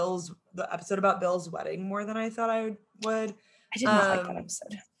episode about Bill's wedding more than I thought I would. I did not like that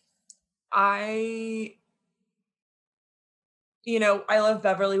episode. I love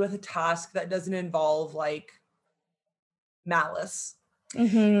Beverly with a task that doesn't involve like malice.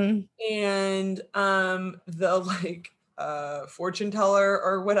 Mm-hmm. And the like fortune teller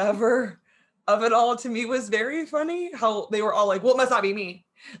or whatever of it all to me was very funny. How they were all like, well, it must not be me.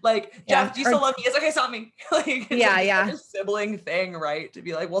 Like, Jeff, do you still love me? It's okay, it's not me. Like, it's like a sibling thing, right? To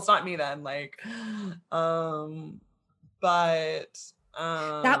be like, well, it's not me then. Like, but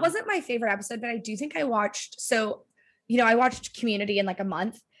that wasn't my favorite episode, but I do think I watched. So, I watched Community in like a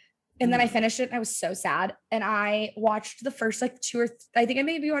month, and then I finished it and I was so sad. And I watched the first like I think I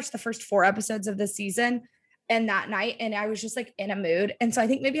maybe watched the first 4 episodes of the season and that night. And I was just like in a mood. And so I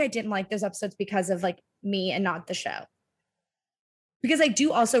think maybe I didn't like those episodes because of like me and not the show. Because I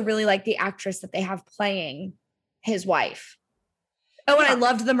do also really like the actress that they have playing his wife. Oh, and I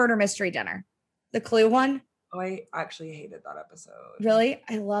loved the murder mystery dinner, the Clue one. Oh, I actually hated that episode. Really?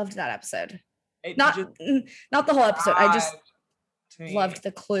 I loved that episode. Not the whole episode. I just loved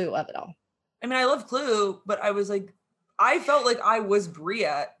the clue of it all. I mean, I love Clue, but I was like, I felt like I was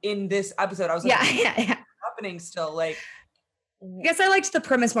Bria in this episode. I was like, yeah. Happening still. Like, I guess I liked the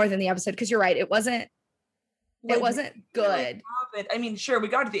premise more than the episode because you're right. It wasn't good. I mean, sure, we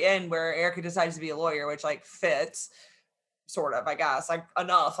got to the end where Erica decides to be a lawyer, which like fits, sort of, I guess, like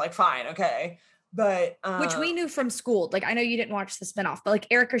enough, like fine, okay. But which we knew from School. Like, I know you didn't watch the spinoff, but like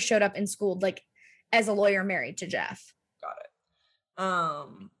Erica showed up in School like as a lawyer married to Jeff. Got it.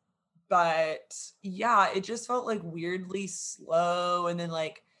 But yeah, it just felt like weirdly slow, and then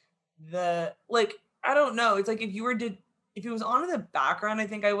like I don't know. It's like if it was on in the background, I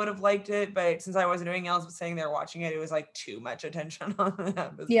think I would have liked it. But since I wasn't doing else but sitting there watching it, it was like too much attention on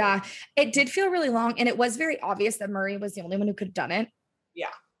that. Yeah, it did feel really long, and it was very obvious that Murray was the only one who could have done it.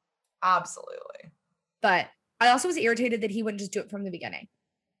 Yeah, absolutely. But I also was irritated that he wouldn't just do it from the beginning.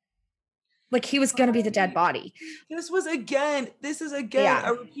 Like he was going to be the dead body. This is again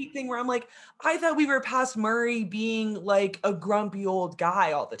a repeat thing where I'm like, I thought we were past Murray being like a grumpy old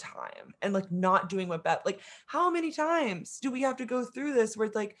guy all the time and like not doing what Beth, like how many times do we have to go through this where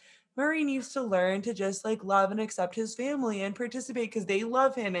it's like Murray needs to learn to just like love and accept his family and participate because they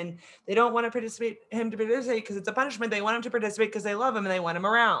love him and they don't want to participate because it's a punishment. They want him to participate because they love him and they want him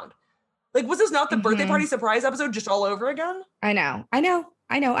around. Like, was this not the birthday party surprise episode just all over again? I know. I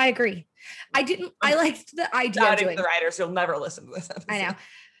agree. I liked the idea of doing the writers. You'll never listen to this episode. I know.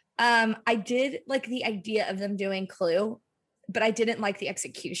 I did like the idea of them doing Clue, but I didn't like the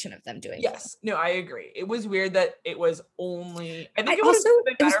execution of them doing Yes. Clue. No, I agree. It was weird that it was only, I think it was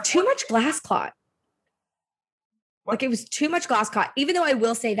too much glass clot. Like it was too much glass clot, even though I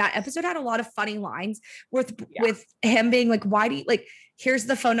will say that episode had a lot of funny lines with him being like, why do you like, here's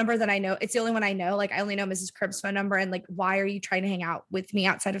the phone number that I know. It's the only one I know. Like, I only know Mrs. Cribb's phone number. And like, why are you trying to hang out with me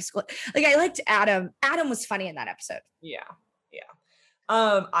outside of school? Like, I liked Adam. Adam was funny in that episode. Yeah. Yeah.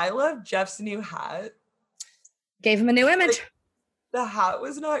 I love Jeff's new hat. Gave him a new image. Like, the hat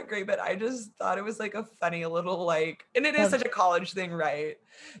was not great, but I just thought it was like a funny little like, and it is such a college thing, right?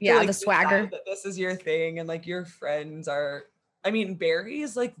 Yeah, like, the swagger. That this is your thing, and like your friends are. I mean,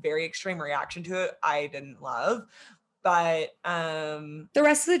 Barry's like very extreme reaction to it. I didn't love, but the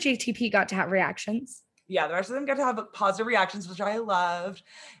rest of the JTP got to have reactions. Yeah, the rest of them got to have positive reactions, which I loved.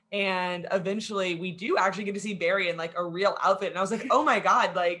 And eventually, we do actually get to see Barry in like a real outfit, and I was like, oh my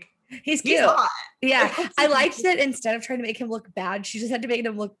god, like. He's cute. Hot. Yeah. I liked that instead of trying to make him look bad, she just had to make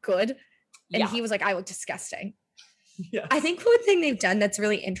him look good. And he was like, I look disgusting. Yeah. I think one thing they've done that's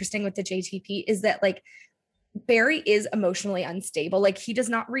really interesting with the JTP is that like Barry is emotionally unstable. Like he does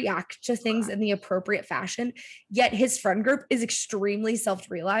not react to things in the appropriate fashion, yet his friend group is extremely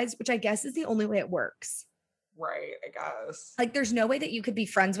self-realized, which I guess is the only way it works. Right, I guess. Like there's no way that you could be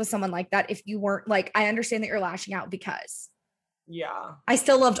friends with someone like that if you weren't like, I understand that you're lashing out because. Yeah. I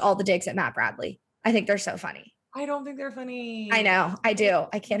still loved all the digs at Matt Bradley. I think they're so funny. I don't think they're funny. I know. I do.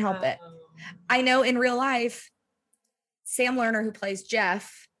 I can't help it. I know in real life, Sam Lerner, who plays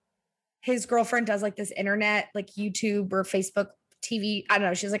Jeff, his girlfriend does like this internet, like YouTube or Facebook TV. I don't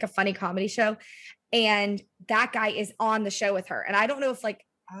know. She's like a funny comedy show. And that guy is on the show with her. And I don't know if like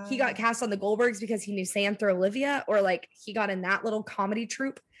he got cast on the Goldbergs because he knew Sam through Olivia or like he got in that little comedy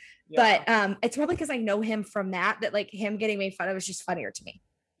troupe. Yeah. But it's probably because I know him from that like him getting made fun of is just funnier to me.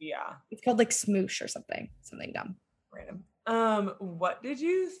 Yeah. It's called like Smoosh or something dumb. Random. What did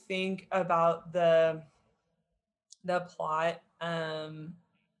you think about the plot in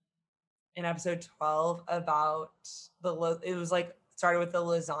episode 12 about it was like started with the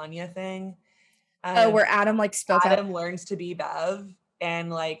lasagna thing? Where Adam like spoke up. Adam learns to be Bev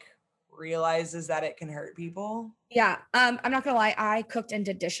and like realizes that it can hurt people. Yeah. I'm not gonna lie, I cooked and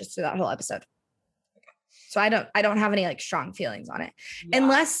did dishes through that whole episode. Okay. So I don't have any like strong feelings on it. Yeah.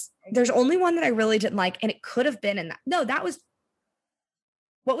 Unless there's only one that I really didn't like, and it could have been in that. No, that was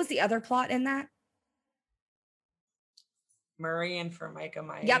what was the other plot in that? Murray and Formica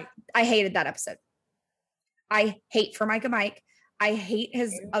Mike. Yep. I hated that episode. I hate Formica Mike. I hate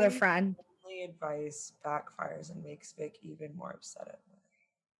his other friend. Only advice backfires and makes Vic even more upset at Murray.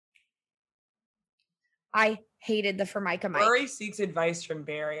 I hated the Formica Mike. Murray seeks advice from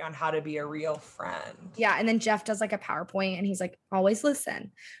Barry on how to be a real friend. Yeah, and then Jeff does like a PowerPoint and he's like, always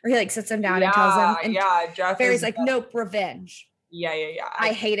listen. Or he like sits him down and tells him. And Jeff Barry's like, nope, revenge. Yeah. I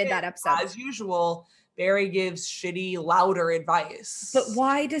hated that episode. As usual, Barry gives shitty, louder advice. But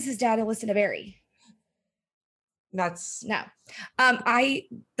why does his dad listen to Barry? That's no. That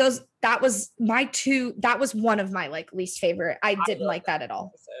was one of my like least favorite. I didn't like that at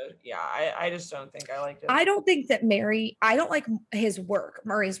all. Episode. Yeah, I just don't think I liked it. I don't think that I don't like his work,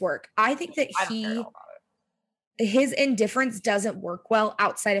 Murray's work. I think that his indifference doesn't work well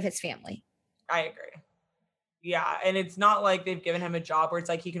outside of his family. I agree. Yeah, and it's not like they've given him a job where it's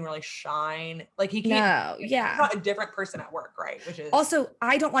like he can really shine. Like he can't. No, yeah. He's not a different person at work, right? Which is also,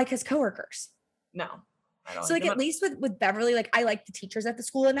 I don't like his coworkers. No. So like at least with Beverly, like I like the teachers at the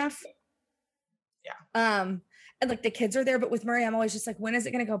school enough. Yeah. And like the kids are there, but with Murray, I'm always just like, when is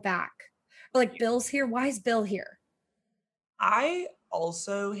it gonna go back? Or like Bill's here. Why is Bill here? I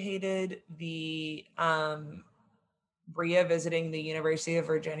also hated the Bria visiting the University of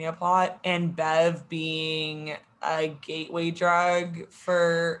Virginia plot and Bev being a gateway drug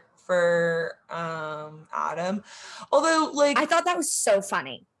for Adam. Although like I thought that was so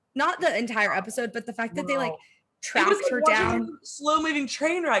funny. Not the entire episode, but the fact that they like tracked her down. Slow moving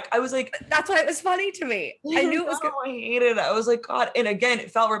train wreck. I was like, that's why it was funny to me. I knew it was good. I hated it. I was like, God. And again,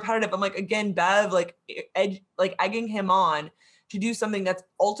 it felt repetitive. I'm like, again, Bev, like egging him on to do something that's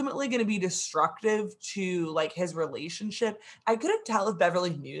ultimately going to be destructive to like his relationship. I couldn't tell if Beverly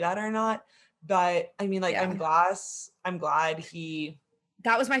knew that or not, but I mean, like, yeah. I'm glad he.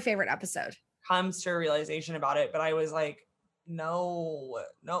 That was my favorite episode. Comes to a realization about it, but I was like, no,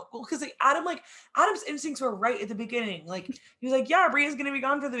 well, because like Adam's instincts were right at the beginning. Like he was like, yeah, Bria's gonna be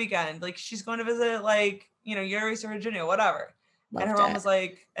gone for the weekend. Like she's going to visit like, University of Virginia, whatever. Loved and her mom was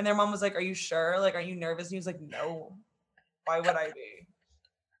like, and their mom was like, are you sure? Like, are you nervous? And he was like, no. Why would I be?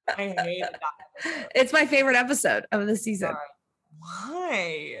 I hate that episode. It's my favorite episode of the season.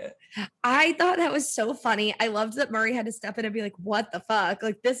 Why? I thought that was so funny. I loved that Murray had to step in and be like, what the fuck?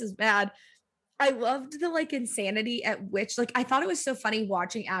 Like, this is bad. I loved the like insanity at which like I thought it was so funny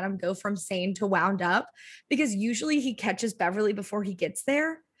watching Adam go from sane to wound up because usually he catches Beverly before he gets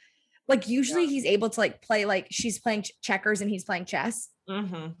there. Like usually he's able to like play like she's playing checkers and he's playing chess.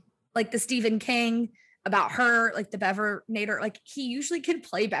 Mm-hmm. Like the Stephen King about her, like the Bevernator, like he usually can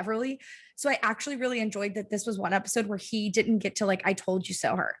play Beverly. So I actually really enjoyed that this was one episode where he didn't get to like I told you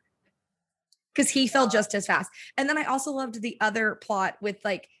so her because he fell just as fast. And then I also loved the other plot with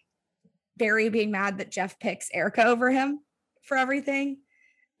like Barry being mad that Jeff picks Erica over him for everything.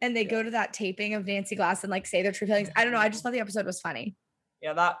 And they go to that taping of Nancy Glass and like say their true feelings. I don't know. I just thought the episode was funny.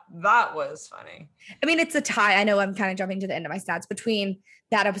 Yeah, that was funny. I mean, it's a tie. I know I'm kind of jumping to the end of my stats between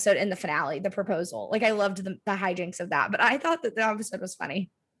that episode and the finale, the proposal. Like I loved the hijinks of that, but I thought that the episode was funny.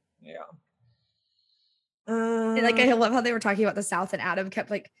 Yeah. And like I love how they were talking about the South and Adam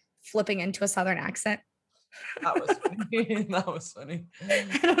kept like flipping into a Southern accent. That was funny. That was funny.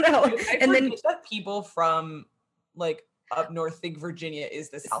 I don't know. And then that people from like up north think Virginia is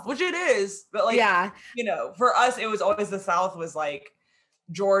the South, which it is. But like, yeah, for us, it was always the South was like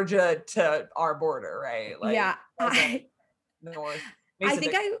Georgia to our border, right? Like, yeah. North. I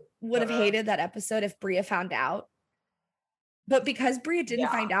think I would have hated that episode if Bria found out. But because Bria didn't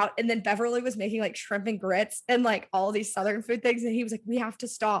find out, and then Beverly was making like shrimp and grits and like all these Southern food things, and he was like, we have to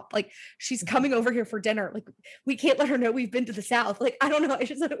stop. Like, she's coming over here for dinner. Like, we can't let her know we've been to the South. Like, I don't know. I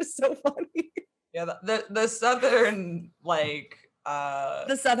just thought it was so funny. Yeah, the Southern, like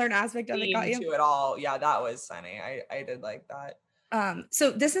the Southern aspect of it got you. To it all. Yeah, that was funny. I did like that.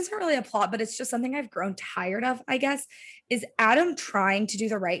 So this isn't really a plot, but it's just something I've grown tired of, I guess, is Adam trying to do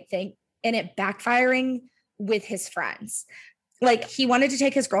the right thing and it backfiring with his friends. Like he wanted to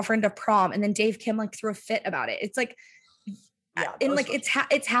take his girlfriend to prom and then Dave Kim like threw a fit about it. It's like, and like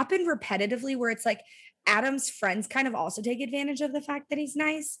it's happened repetitively where it's like Adam's friends kind of also take advantage of the fact that he's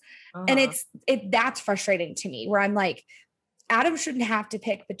nice. And that's frustrating to me where I'm like, Adam shouldn't have to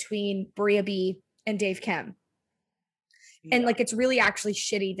pick between Bria B and Dave Kim. Yeah. And like, it's really actually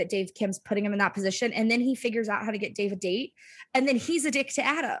shitty that Dave Kim's putting him in that position. And then he figures out how to get Dave a date. And then he's a dick to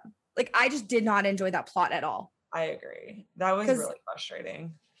Adam. Like, I just did not enjoy that plot at all. I agree. That was really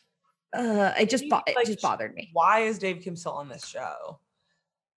frustrating. It just bothered me. Why is Dave Kim still on this show?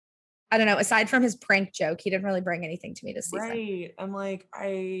 I don't know. Aside from his prank joke, he didn't really bring anything to me this season. Right. I'm like,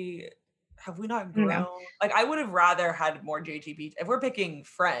 have we not grown? Like, I would have rather had more JTP. If we're picking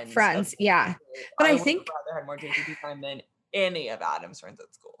friends, yeah. But I think rather had more JTP time than any of Adam's friends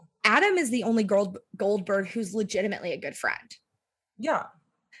at school. Adam is the only Goldberg who's legitimately a good friend. Yeah.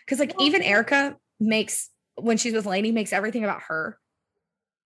 Because like even Erica when she's with Lainey, makes everything about her.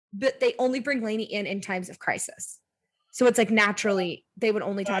 But they only bring Lainey in times of crisis. So it's like naturally they would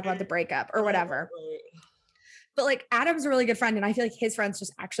only talk about the breakup or whatever. But like Adam's a really good friend, and I feel like his friends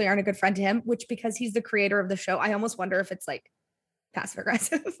just actually aren't a good friend to him, which because he's the creator of the show, I almost wonder if it's like passive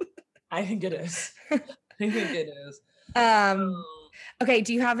aggressive. I think it is. Okay,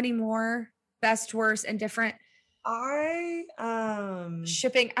 do you have any more best, worst, and different?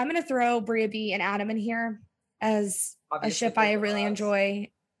 Shipping. I'm gonna throw Bria B and Adam in here as a ship I really enjoy.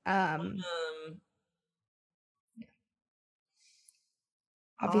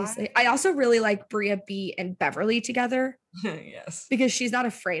 Obviously. I also really like Bria B and Beverly together. Yes. Because she's not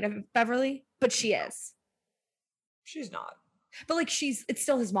afraid of Beverly, but she is. She's not. But like it's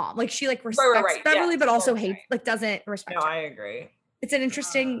still his mom. Like she like respects Beverly, but also hates, like doesn't respect her. I agree. It's an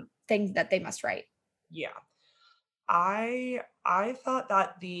interesting thing that they must write. Yeah. I thought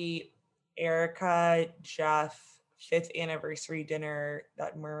that the Erica Jeff 5th anniversary dinner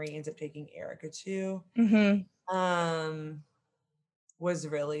that Murray ends up taking Erica to was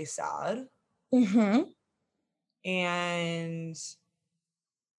really sad. And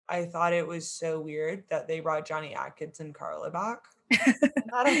I thought it was so weird that they brought Johnny Atkins and Carla back.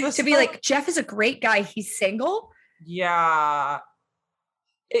 To be like, Jeff is a great guy. He's single. Yeah.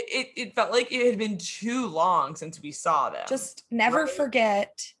 It felt like it had been too long since we saw them. Just never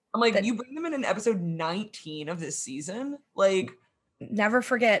forget. I'm like, you bring them in episode 19 of this season? Like, never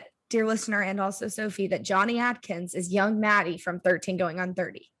forget, dear listener, and also Sophie, that Johnny Atkins is young Maddie from 13 going on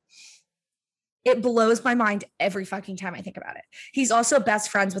 30. It blows my mind every fucking time I think about it. He's also best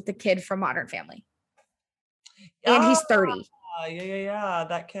friends with the kid from Modern Family. And he's 30. Yeah,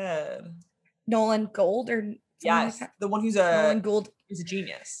 that kid. Nolan Gold or yes, the one who's Nolan Gould is a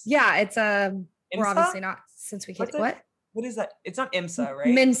genius. Yeah, it's IMSA? We're obviously not since we can't. What is that? It's not IMSA, right?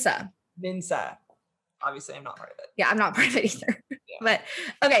 Mensa. Obviously, I'm not part of it. Yeah, I'm not part of it either. Yeah. But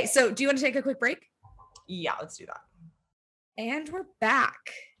okay, so do you want to take a quick break? Yeah, let's do that. And we're back.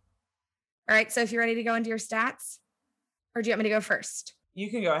 All right, so if you're ready to go into your stats, or do you want me to go first? You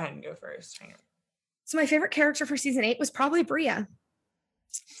can go ahead and go first. Hang on. So my favorite character for season 8 was probably Bria.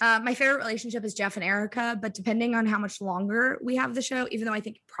 My favorite relationship is Jeff and Erica, but depending on how much longer we have the show, even though I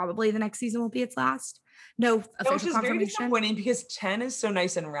think probably the next season will be its last, no official confirmation. Very disappointing because 10 is so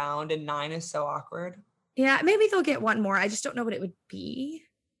nice and round and 9 is so awkward. Yeah, maybe they'll get one more. I just don't know what it would be.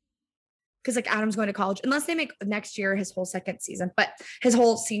 Because like Adam's going to college, unless they make next year his whole second season, but his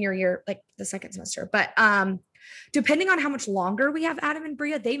whole senior year, like the second semester. But depending on how much longer we have Adam and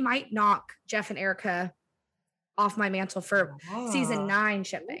Bria, they might knock Jeff and Erica off my mantle for season 9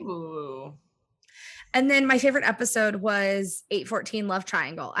 shipping. Ooh. And then my favorite episode was 814 Love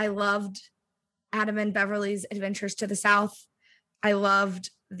Triangle. I loved Adam and Beverly's adventures to the South. I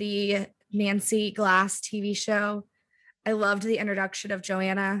loved the Nancy Glass TV show. I loved the introduction of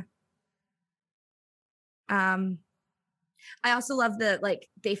Joanna. I also love that like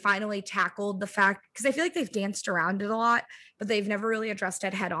they finally tackled the fact, because I feel like they've danced around it a lot, but they've never really addressed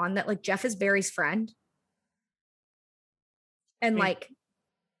it head on, that like Jeff is Barry's friend. And like,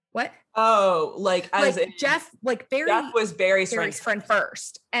 what? Oh, like as like Jeff, like Jeff was Barry's friend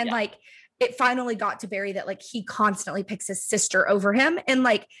first. And like it finally got to Barry that like he constantly picks his sister over him. And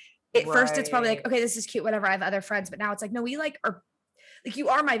like at first it's probably like, okay, this is cute, whatever, I have other friends. But now it's like, no, we like are like, you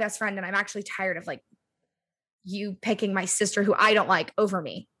are my best friend. And I'm actually tired of like you picking my sister who I don't like over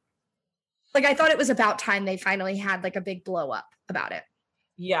me. Like I thought it was about time they finally had like a big blow up about it.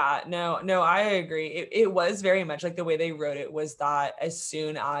 Yeah, no, I agree. It was very much like the way they wrote it was that as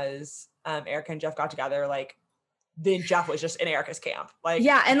soon as Erica and Jeff got together, like then Jeff was just in Erica's camp. Like,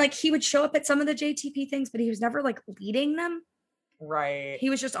 yeah, and like he would show up at some of the JTP things, but he was never like leading them. Right. He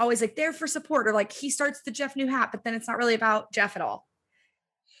was just always like there for support, or like he starts the Jeff New Hat, but then it's not really about Jeff at all.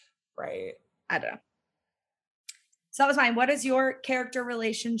 Right. I don't know. So that was mine. What is your character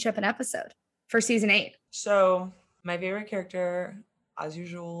relationship and episode for season 8? So my favorite character, as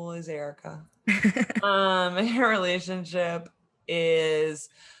usual, is Erica. Her relationship was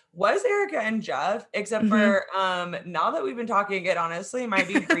Erica and Jeff, except for now that we've been talking, it honestly might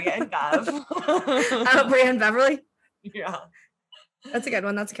be Bria and Bev. Oh, Bria and Beverly? Yeah. That's a good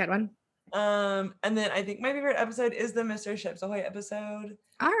one. And then I think my favorite episode is the Mr. Ships Ahoy episode.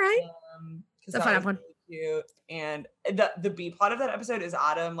 All right. It's a fun one. Really cute. And the B plot of that episode is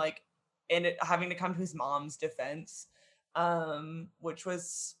Adam like having to come to his mom's defense, which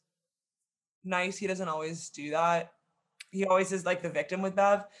was nice. He doesn't always do that. He always is like the victim with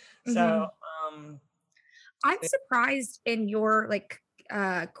Bev. So I'm surprised in your like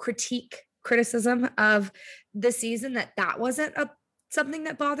criticism of the season that wasn't something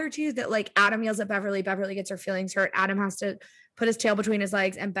that bothered you, that like Adam yells at Beverly gets her feelings hurt, Adam has to put his tail between his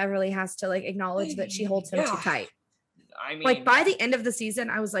legs, and Beverly has to like acknowledge that she holds him too tight. I mean, like by the end of the season,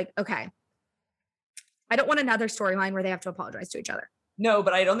 I was like, okay, I don't want another storyline where they have to apologize to each other. No,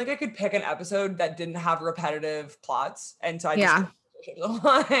 but I don't think I could pick an episode that didn't have repetitive plots. And so I just No.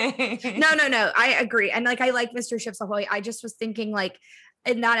 I agree. And like, I like Mr. Ships Ahoy. I just was thinking like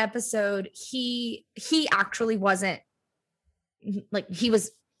in that episode, he actually wasn't like, he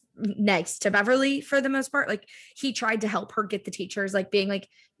was next to Beverly for the most part. Like he tried to help her get the teachers, like being like,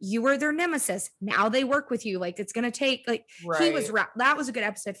 you were their nemesis. Now they work with you. Like it's going to take like, he was, that was a good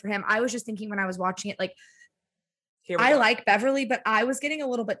episode for him. I was just thinking when I was watching it, like, I like Beverly, but I was getting a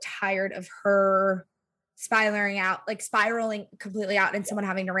little bit tired of her spiraling completely out and someone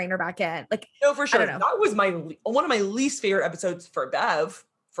having to rein her back in. Like, no, for sure. That was one of my least favorite episodes for Bev.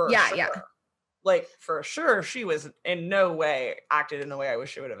 Yeah. Like for sure, she was in no way acted in the way I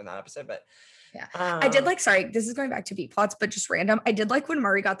wish she would have in that episode. But yeah, I did like. Sorry, this is going back to B plots, but just random. I did like when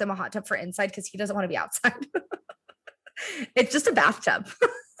Murray got them a hot tub for inside because he doesn't want to be outside. It's just a bathtub.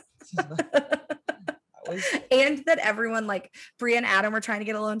 And that everyone like Bria and Adam were trying to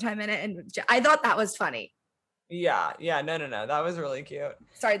get alone time in it, and I thought that was funny. Yeah, no, that was really cute.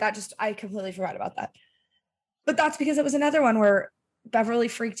 Sorry, I completely forgot about that. But that's because it was another one where Beverly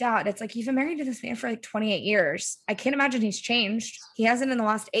freaked out. It's like, you've been married to this man for like 28 years. I can't imagine he's changed. He hasn't in the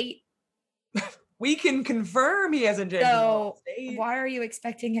last 8. We can confirm he hasn't changed. So why are you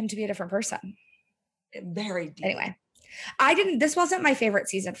expecting him to be a different person? Very deep. Anyway, this wasn't my favorite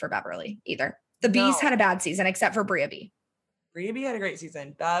season for Beverly either. The Bees had a bad season, except for Bria B. Bria B had a great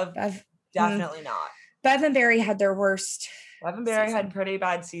season. Bev definitely not. Bev and Barry had their worst. Bev and Barry had pretty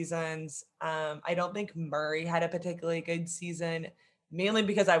bad seasons. I don't think Murray had a particularly good season, mainly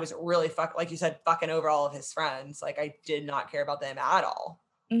because I was really like you said, fucking over all of his friends. Like I did not care about them at all.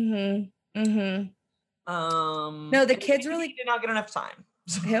 No, the kids really did not get enough time.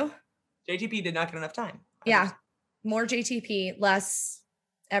 Who? JTP did not get enough time. Yeah, more JTP, less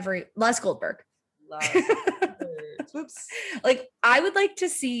Goldberg. Whoops. Like I would like to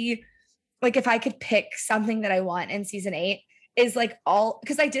see, like if I could pick something that I want in season 8 is like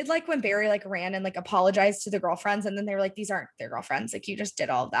because I did like when Barry like ran and like apologized to the girlfriends, and then they were like, these aren't their girlfriends, like you just did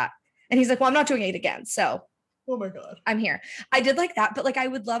all of that, and he's like, well, I'm not doing it again, so oh my god, I'm here. I did like that, but like I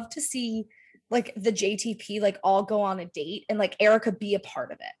would love to see like the JTP like all go on a date and like Erica be a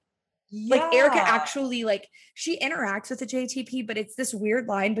part of it. Yeah. Like Erica actually like she interacts with the JTP, but it's this weird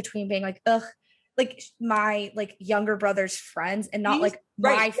line between being like, ugh, like my like younger brother's friends and not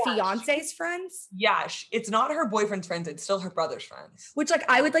my fiance's friends. Yeah, it's not her boyfriend's friends, it's still her brother's friends. Which like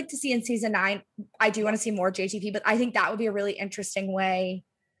I would like to see in season 9. I do want to see more JTP, but I think that would be a really interesting way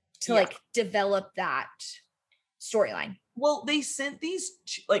to like develop that storyline. Well, they sent these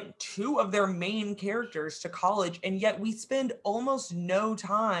like 2 of their main characters to college, and yet we spend almost no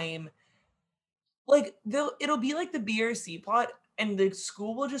time. Like it'll be like the BRC plot, and the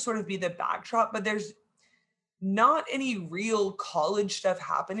school will just sort of be the backdrop, but there's not any real college stuff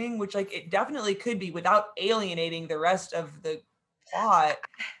happening, which like it definitely could be without alienating the rest of the plot.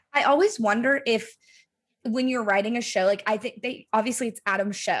 I always wonder if when you're writing a show, like I think obviously it's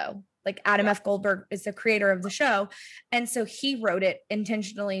Adam's show. Like Adam F. Goldberg is the creator of the show. And so he wrote it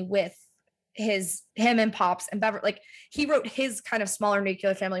intentionally with him and Pops and Beverly. Like he wrote his kind of smaller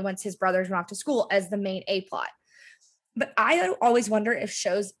nuclear family once his brothers went off to school as the main A plot. But I always wonder if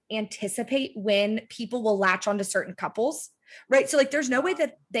shows anticipate when people will latch onto certain couples, right? So like there's no way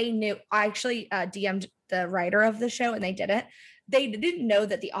that they knew. I actually DM'd the writer of the show and they didn't. They didn't know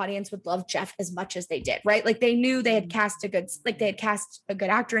that the audience would love Jeff as much as they did, right? Like they knew they had cast a good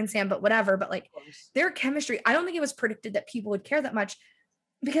actor in Sam, but whatever. But like their chemistry, I don't think it was predicted that people would care that much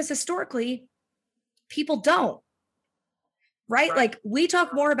because historically people don't, right? Like we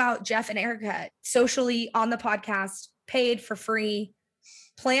talk more about Jeff and Erica socially on the podcast, paid for free,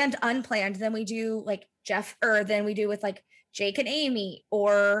 planned, unplanned than we do like than we do with like Jake and Amy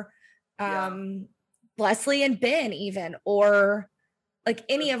or Leslie and Ben even, or like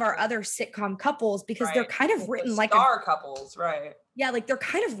any of our other sitcom couples, because they're kind of written like star couples, right? Yeah, like they're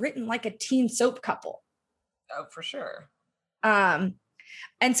kind of written like a teen soap couple. Oh, for sure. And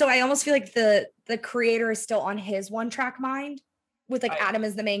so I almost feel like the creator is still on his one track mind with like Adam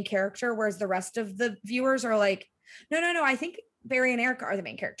as the main character, whereas the rest of the viewers are like, no, I think Barry and Erica are the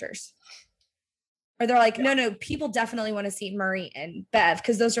main characters. Or they're like, no, people definitely want to see Murray and Bev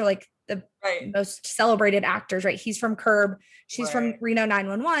because those are like the right. most celebrated actors, right? He's from Curb. She's Right. from Reno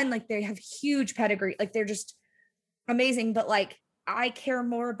 911. Like they have huge pedigree. Like they're just amazing. But like, I care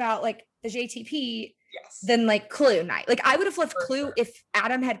more about like the JTP Yes. than like Clue night. Like I would have left For Clue sure. if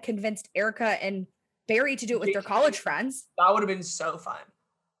Adam had convinced Erica and Barry to do it with their JTP. college friends. That would have been so fun.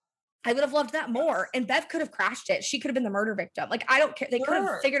 I would have loved that more. And Bev could have crashed it. She could have been the murder victim. Like, I don't care. They could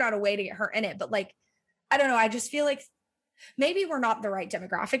have figured out a way to get her in it. But like, I don't know. I just feel like maybe we're not the right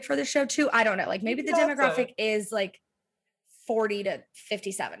demographic for the show too. I don't know. Like maybe the demographic is like 40 to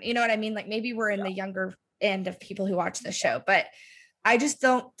 57. You know what I mean? Like maybe we're in the younger end of people who watch the show, but I just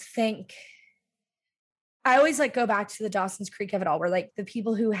don't think, I always like go back to the Dawson's Creek of it all, where like the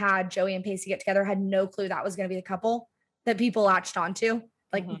people who had Joey and Pacey get together had no clue that was going to be the couple that people latched onto.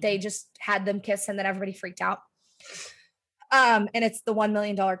 Like they just had them kiss and then everybody freaked out. And it's the $1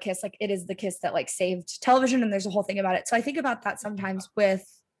 million kiss. Like it is the kiss that like saved television. And there's a whole thing about it. So I think about that sometimes with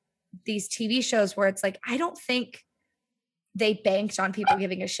these TV shows where it's like, I don't think they banked on people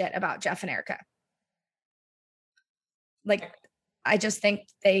giving a shit about Jeff and Erica. Like, I just think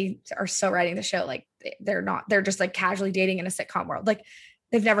they are so writing the show. Like they're just like casually dating in a sitcom world. Like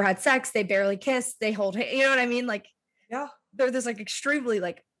they've never had sex. They barely kiss. They hold, you know what I mean? Like, yeah, they're this like extremely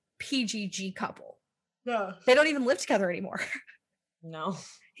like PGG couple. Yeah. They don't even live together anymore. No.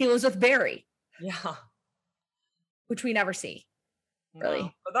 He lives with Barry. Yeah. Which we never see. Really.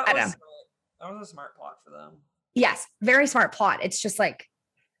 No, but that was a smart plot for them. Yes. Very smart plot. It's just like,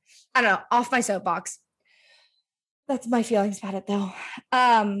 I don't know, off my soapbox. That's my feelings about it though.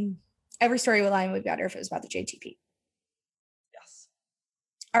 Every storyline would be better if it was about the JTP. Yes.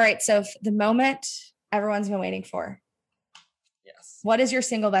 All right. So the moment everyone's been waiting for. Yes. What is your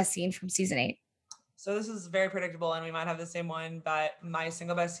single best scene from season 8? So this is very predictable and we might have the same one, but my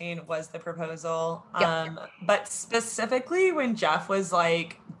single best scene was the proposal. Yep. But specifically when Jeff was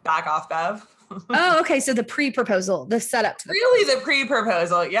like, back off, Bev. Oh, okay. So the pre-proposal, the setup to the really the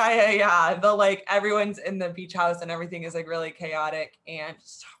pre-proposal. Yeah. The like everyone's in the beach house and everything is like really chaotic and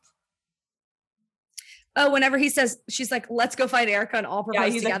oh, whenever he says, she's like, let's go find Erica and all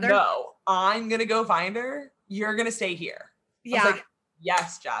propose he's together. Like, no, I'm gonna go find her. You're gonna stay here. Yeah. I was like,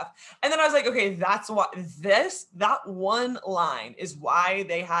 yes, Jeff. And then I was like, okay, that's what that one line is why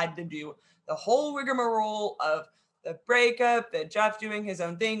they had to do the whole rigmarole of the breakup, the Jeff doing his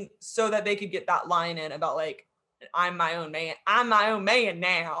own thing so that they could get that line in about like, I'm my own man. I'm my own man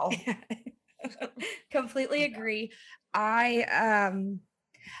now. Completely agree. I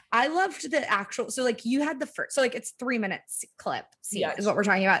loved the actual, so like you had the first, so like it's 3 minutes clip scene is what we're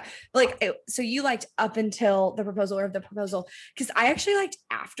talking about. But like, so you liked up until the proposal or the proposal. Cause I actually liked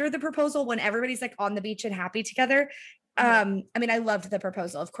after the proposal when everybody's like on the beach and happy together. I mean, I loved the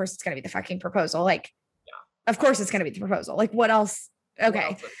proposal. Of course it's going to be the fucking proposal. Like, of course it's going to be the proposal. Like what else?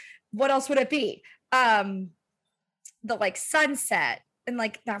 Okay. What else would it be? The like sunset and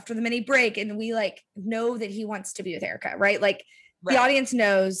like after the mini break and we like know that he wants to be with Erica, right? Like, the audience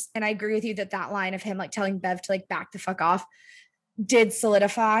knows, and I agree with you that line of him like telling Bev to like back the fuck off did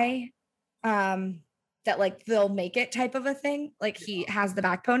solidify that like they'll make it type of a thing. Like he has the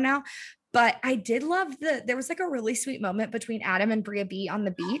backbone now. But I did love there was like a really sweet moment between Adam and Bria B on the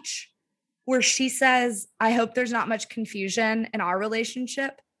beach where she says, I hope there's not much confusion in our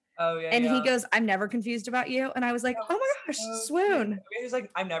relationship. Oh yeah. And he goes, I'm never confused about you. And I was like, oh my gosh, swoon. He was like,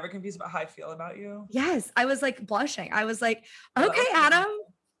 I'm never confused about how I feel about you. Yes. I was like blushing. I was like, okay, Adam.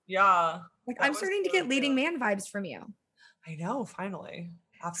 Yeah. Like I'm starting to get leading man vibes from you. I know, finally.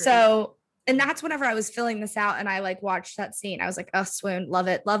 And that's whenever I was filling this out and I like watched that scene. I was like, oh, swoon, love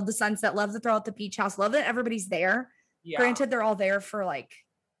it. Love the sunset. Love that they're all at the beach house. Love that everybody's there. Yeah. Granted, they're all there for like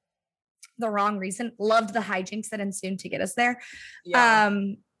the wrong reason. Loved the hijinks that ensued to get us there. Yeah.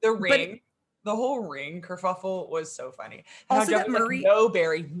 The ring, the whole ring kerfuffle was so funny. And also that Murray, like, no,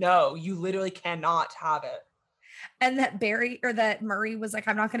 Barry, no, you literally cannot have it. And that Murray was like,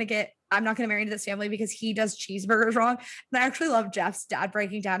 I'm not going to marry into this family because he does cheeseburgers wrong. And I actually love Jeff's dad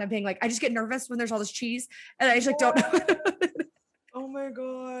breaking down and being like, I just get nervous when there's all this cheese. And I just like, don't know. Oh my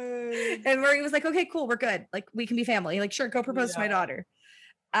God. And Murray was like, okay, cool. We're good. Like we can be family. Like, sure. Go propose to my daughter.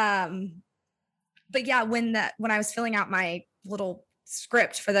 But yeah, when I was filling out my little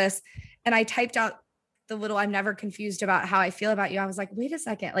script for this and I typed out the little, I'm never confused about how I feel about you. I was like, wait a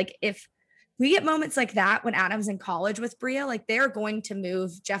second. Like if we get moments like that when Adam's in college with Bria, like they're going to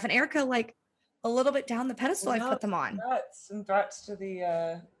move Jeff and Erica like a little bit down the pedestal I put them on. Threats to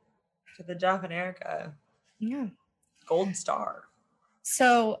the Jeff and Erica. Yeah. Gold star.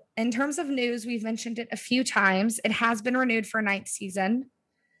 So in terms of news, we've mentioned it a few times. It has been renewed for a 9th season.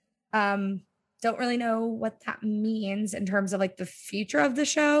 Don't really know what that means in terms of like the future of the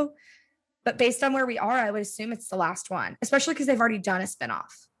show. But based on where we are, I would assume it's the last one, especially because they've already done a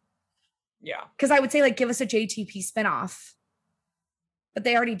spinoff. Yeah. Because I would say, like, give us a JTP spinoff. But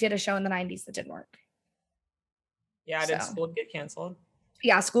they already did a show in the 90s that didn't work. Yeah, did Schooled get canceled?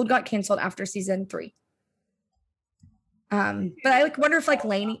 Yeah, Schooled got canceled after season 3. But I like wonder if like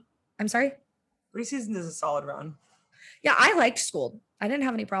Lainey, I'm sorry? 3 seasons is a solid run. Yeah, I liked Schooled. I didn't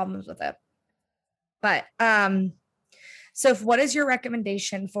have any problems with it. But so what is your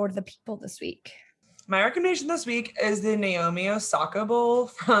recommendation for the people this week? My recommendation this week is the Naomi Osaka Bowl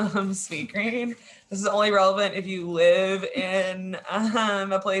from Sweetgreen. This is only relevant if you live in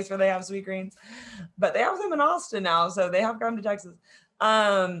a place where they have Sweetgreens, but they have them in Austin now, so they have come to Texas.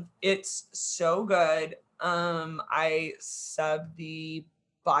 It's so good. I subbed the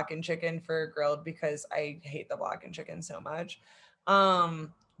blackened chicken for grilled because I hate the blackened chicken so much.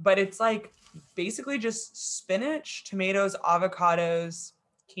 But it's like basically just spinach, tomatoes, avocados,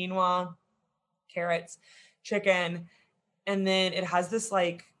 quinoa, carrots, chicken, and then it has this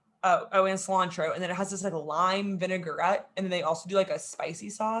like and cilantro, and then it has this like lime vinaigrette, and then they also do like a spicy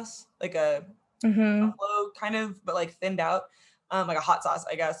sauce, like a buffalo kind of, but like thinned out, like a hot sauce,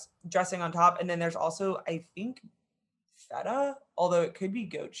 I guess, dressing on top. And then there's also, I think, feta, although it could be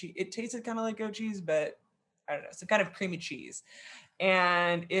goat cheese. It tasted kind of like goat cheese, but I don't know, some kind of creamy cheese.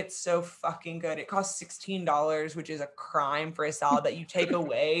 And it's so fucking good. It costs $16, which is a crime for a salad that you take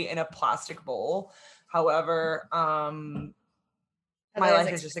away in a plastic bowl. However, my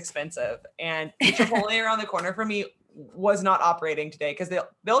life is just expensive. And the Chipotle around the corner for me was not operating today because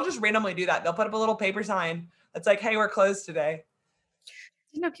they'll just randomly do that. They'll put up a little paper sign that's like, hey, we're closed today. I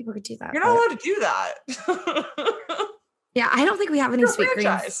didn't know people could do that. You're not allowed to do that. Yeah, I don't think we have any Sweetgreens.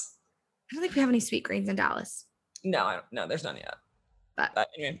 I don't think we have any Sweetgreens in Dallas. No, there's none yet. But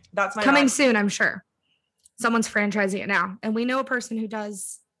anyway, that's my coming soon, I'm sure. Someone's franchising it now, and we know a person who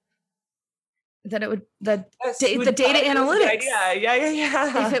does that. It would the data analytics.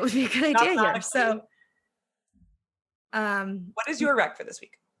 Yeah. If it would be a good idea here. So, what is your rec for this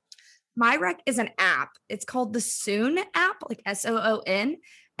week? My rec is an app. It's called the Soon app, like SOON.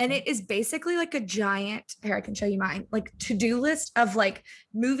 And it is basically like a giant, here, I can show you mine, like to-do list of like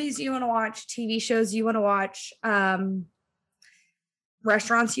movies you want to watch, TV shows you want to watch,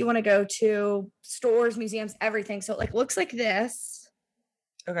 restaurants you want to go to, stores, museums, everything. So it like looks like this.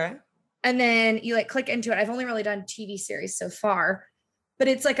 Okay. And then you like click into it. I've only really done TV series so far, but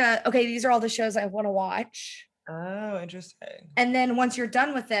it's like okay, these are all the shows I want to watch. Oh, interesting. And then once you're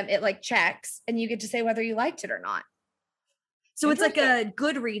done with them, it like checks and you get to say whether you liked it or not. So it's like a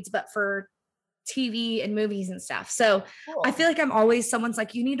Goodreads, but for TV and movies and stuff. So cool. I feel like I'm always, someone's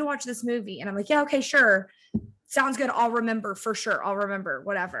like, you need to watch this movie. And I'm like, yeah, okay, sure. Sounds good. I'll remember for sure. I'll remember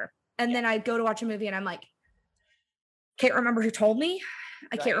whatever. And then I go to watch a movie and I'm like, can't remember who told me.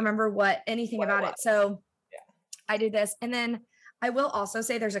 I can't remember anything about it. So I did this. And then I will also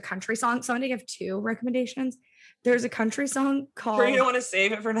say there's a country song. So I'm going to give 2 recommendations. There's a country song called. Sure you don't want to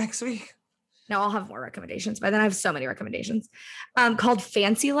save it for next week? No, I'll have more recommendations. By then I have so many recommendations. Called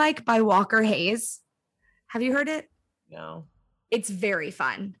Fancy Like by Walker Hayes. Have you heard it? No. It's very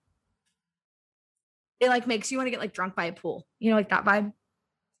fun. It like makes you want to get like drunk by a pool. You know, like that vibe.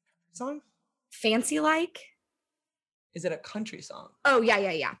 Song? Fancy Like. Is it a country song? Oh,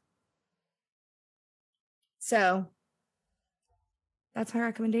 yeah. So that's my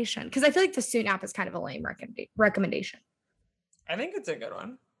recommendation. Because I feel like the Soon app is kind of a lame recommendation. I think it's a good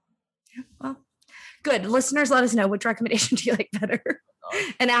one. Yeah, well, good. Listeners, let us know which recommendation do you like better,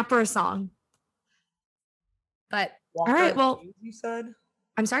 an app or a song. But Walker all right, well, Hayes, you said.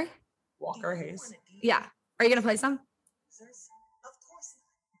 I'm sorry. Walker Hayes. Yeah. Are you gonna play some?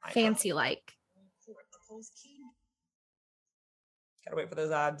 Fancy Like. Gotta wait for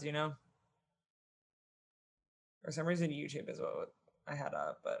those ads, you know. For some reason, YouTube is what I had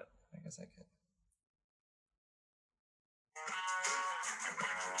up, but I guess I could.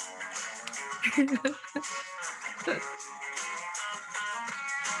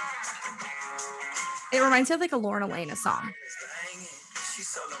 It reminds me of like a Lorna Lane song.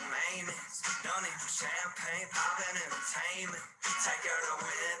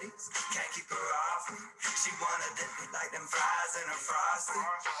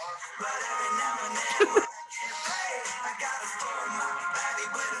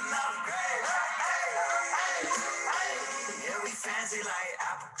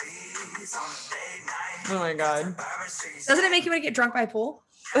 Oh my god. Doesn't it make you want to get drunk by a pool?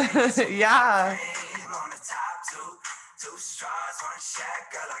 Yeah.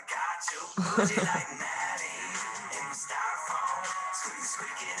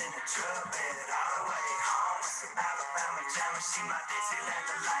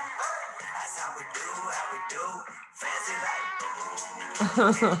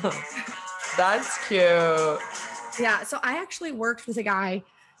 That's cute. Yeah. So I actually worked with a guy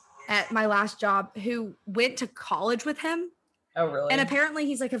at my last job who went to college with him. Oh, really? And apparently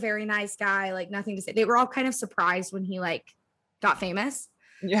he's like a very nice guy, like nothing to say. They were all kind of surprised when he like got famous.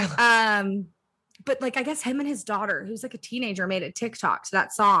 Yeah. But like I guess him and his daughter, who's like a teenager, made a TikTok to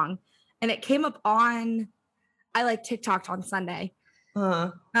that song. And it came up on I like TikToked on Sunday.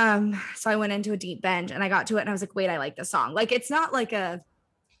 So I went into a deep binge and I got to it and I was like, wait, I like this song. Like it's not like I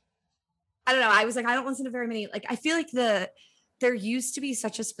don't know. I was like, I don't listen to very many. Like I feel like there used to be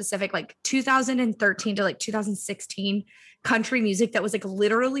such a specific like 2013 to like 2016 country music that was like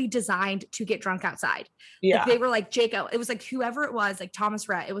literally designed to get drunk outside. Yeah. Like they were like Jaco. It was like whoever it was, like Thomas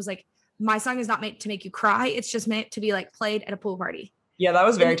Rhett. It was like, my song is not meant to make you cry. It's just meant to be like played at a pool party. Yeah, that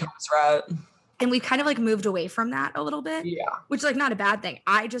was very Thomas Rhett. And we kind of like moved away from that a little bit. Yeah. Which is like not a bad thing.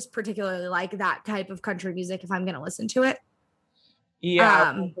 I just particularly like that type of country music if I'm going to listen to it.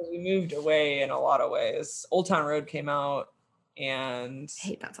 Yeah. We moved away in a lot of ways. Old Town Road came out and I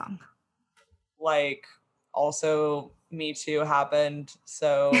hate that song. Like also Me Too happened.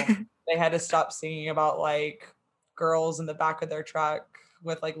 So they had to stop singing about like girls in the back of their truck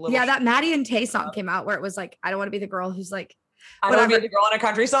with like little. Yeah, that Maddie and Tay song came out where it was like, I don't want to be the girl who's like, I don't want to be the girl in a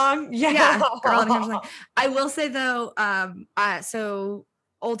country song. Yeah, girl in a country song. I will say though, so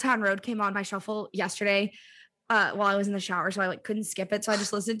Old Town Road came on my shuffle yesterday while I was in the shower, so I like couldn't skip it, so I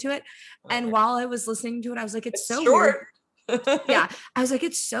just listened to it. And while I was listening to it, I was like, it's so short. Weird. Yeah, I was like,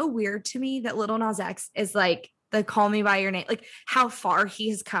 it's so weird to me that Lil Nas X is like the Call Me by Your Name, like how far he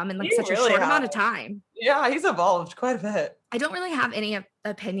has come in like such a short amount of time. Yeah, he's evolved quite a bit. I don't really have any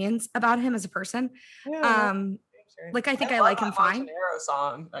opinions about him as a person. Yeah, like I think I like him fine. Montanero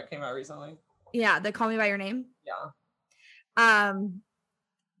song that came out recently. Yeah, the Call Me by Your Name. Yeah.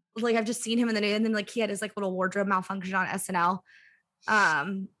 Like I've just seen him in the news, and then like he had his like little wardrobe malfunction on SNL.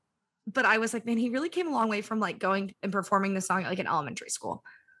 But I was like, man, he really came a long way from like going and performing the song at like in elementary school.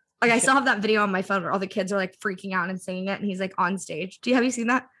 Like I still have that video on my phone where all the kids are like freaking out and singing it, and he's like on stage. Have you seen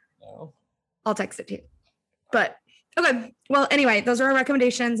that? No. I'll text it to you. But okay. Well, anyway, those are our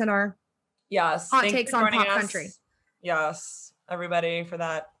recommendations and our hot takes on pop country. Yes, everybody, for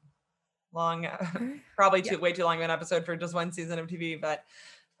that long, probably way too long of an episode for just one season of TV, but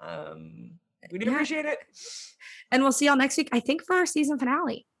we do appreciate it. And we'll see y'all next week, I think, for our season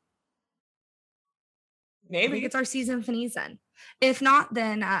finale. Maybe. I think it's our season finale then. If not,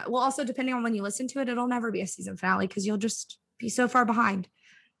 then well, also depending on when you listen to it, it'll never be a season finale because you'll just be so far behind.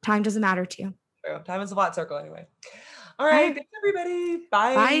 Time doesn't matter to you. True. Time is a flat circle anyway. All right. Thanks, everybody.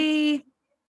 Bye. Bye.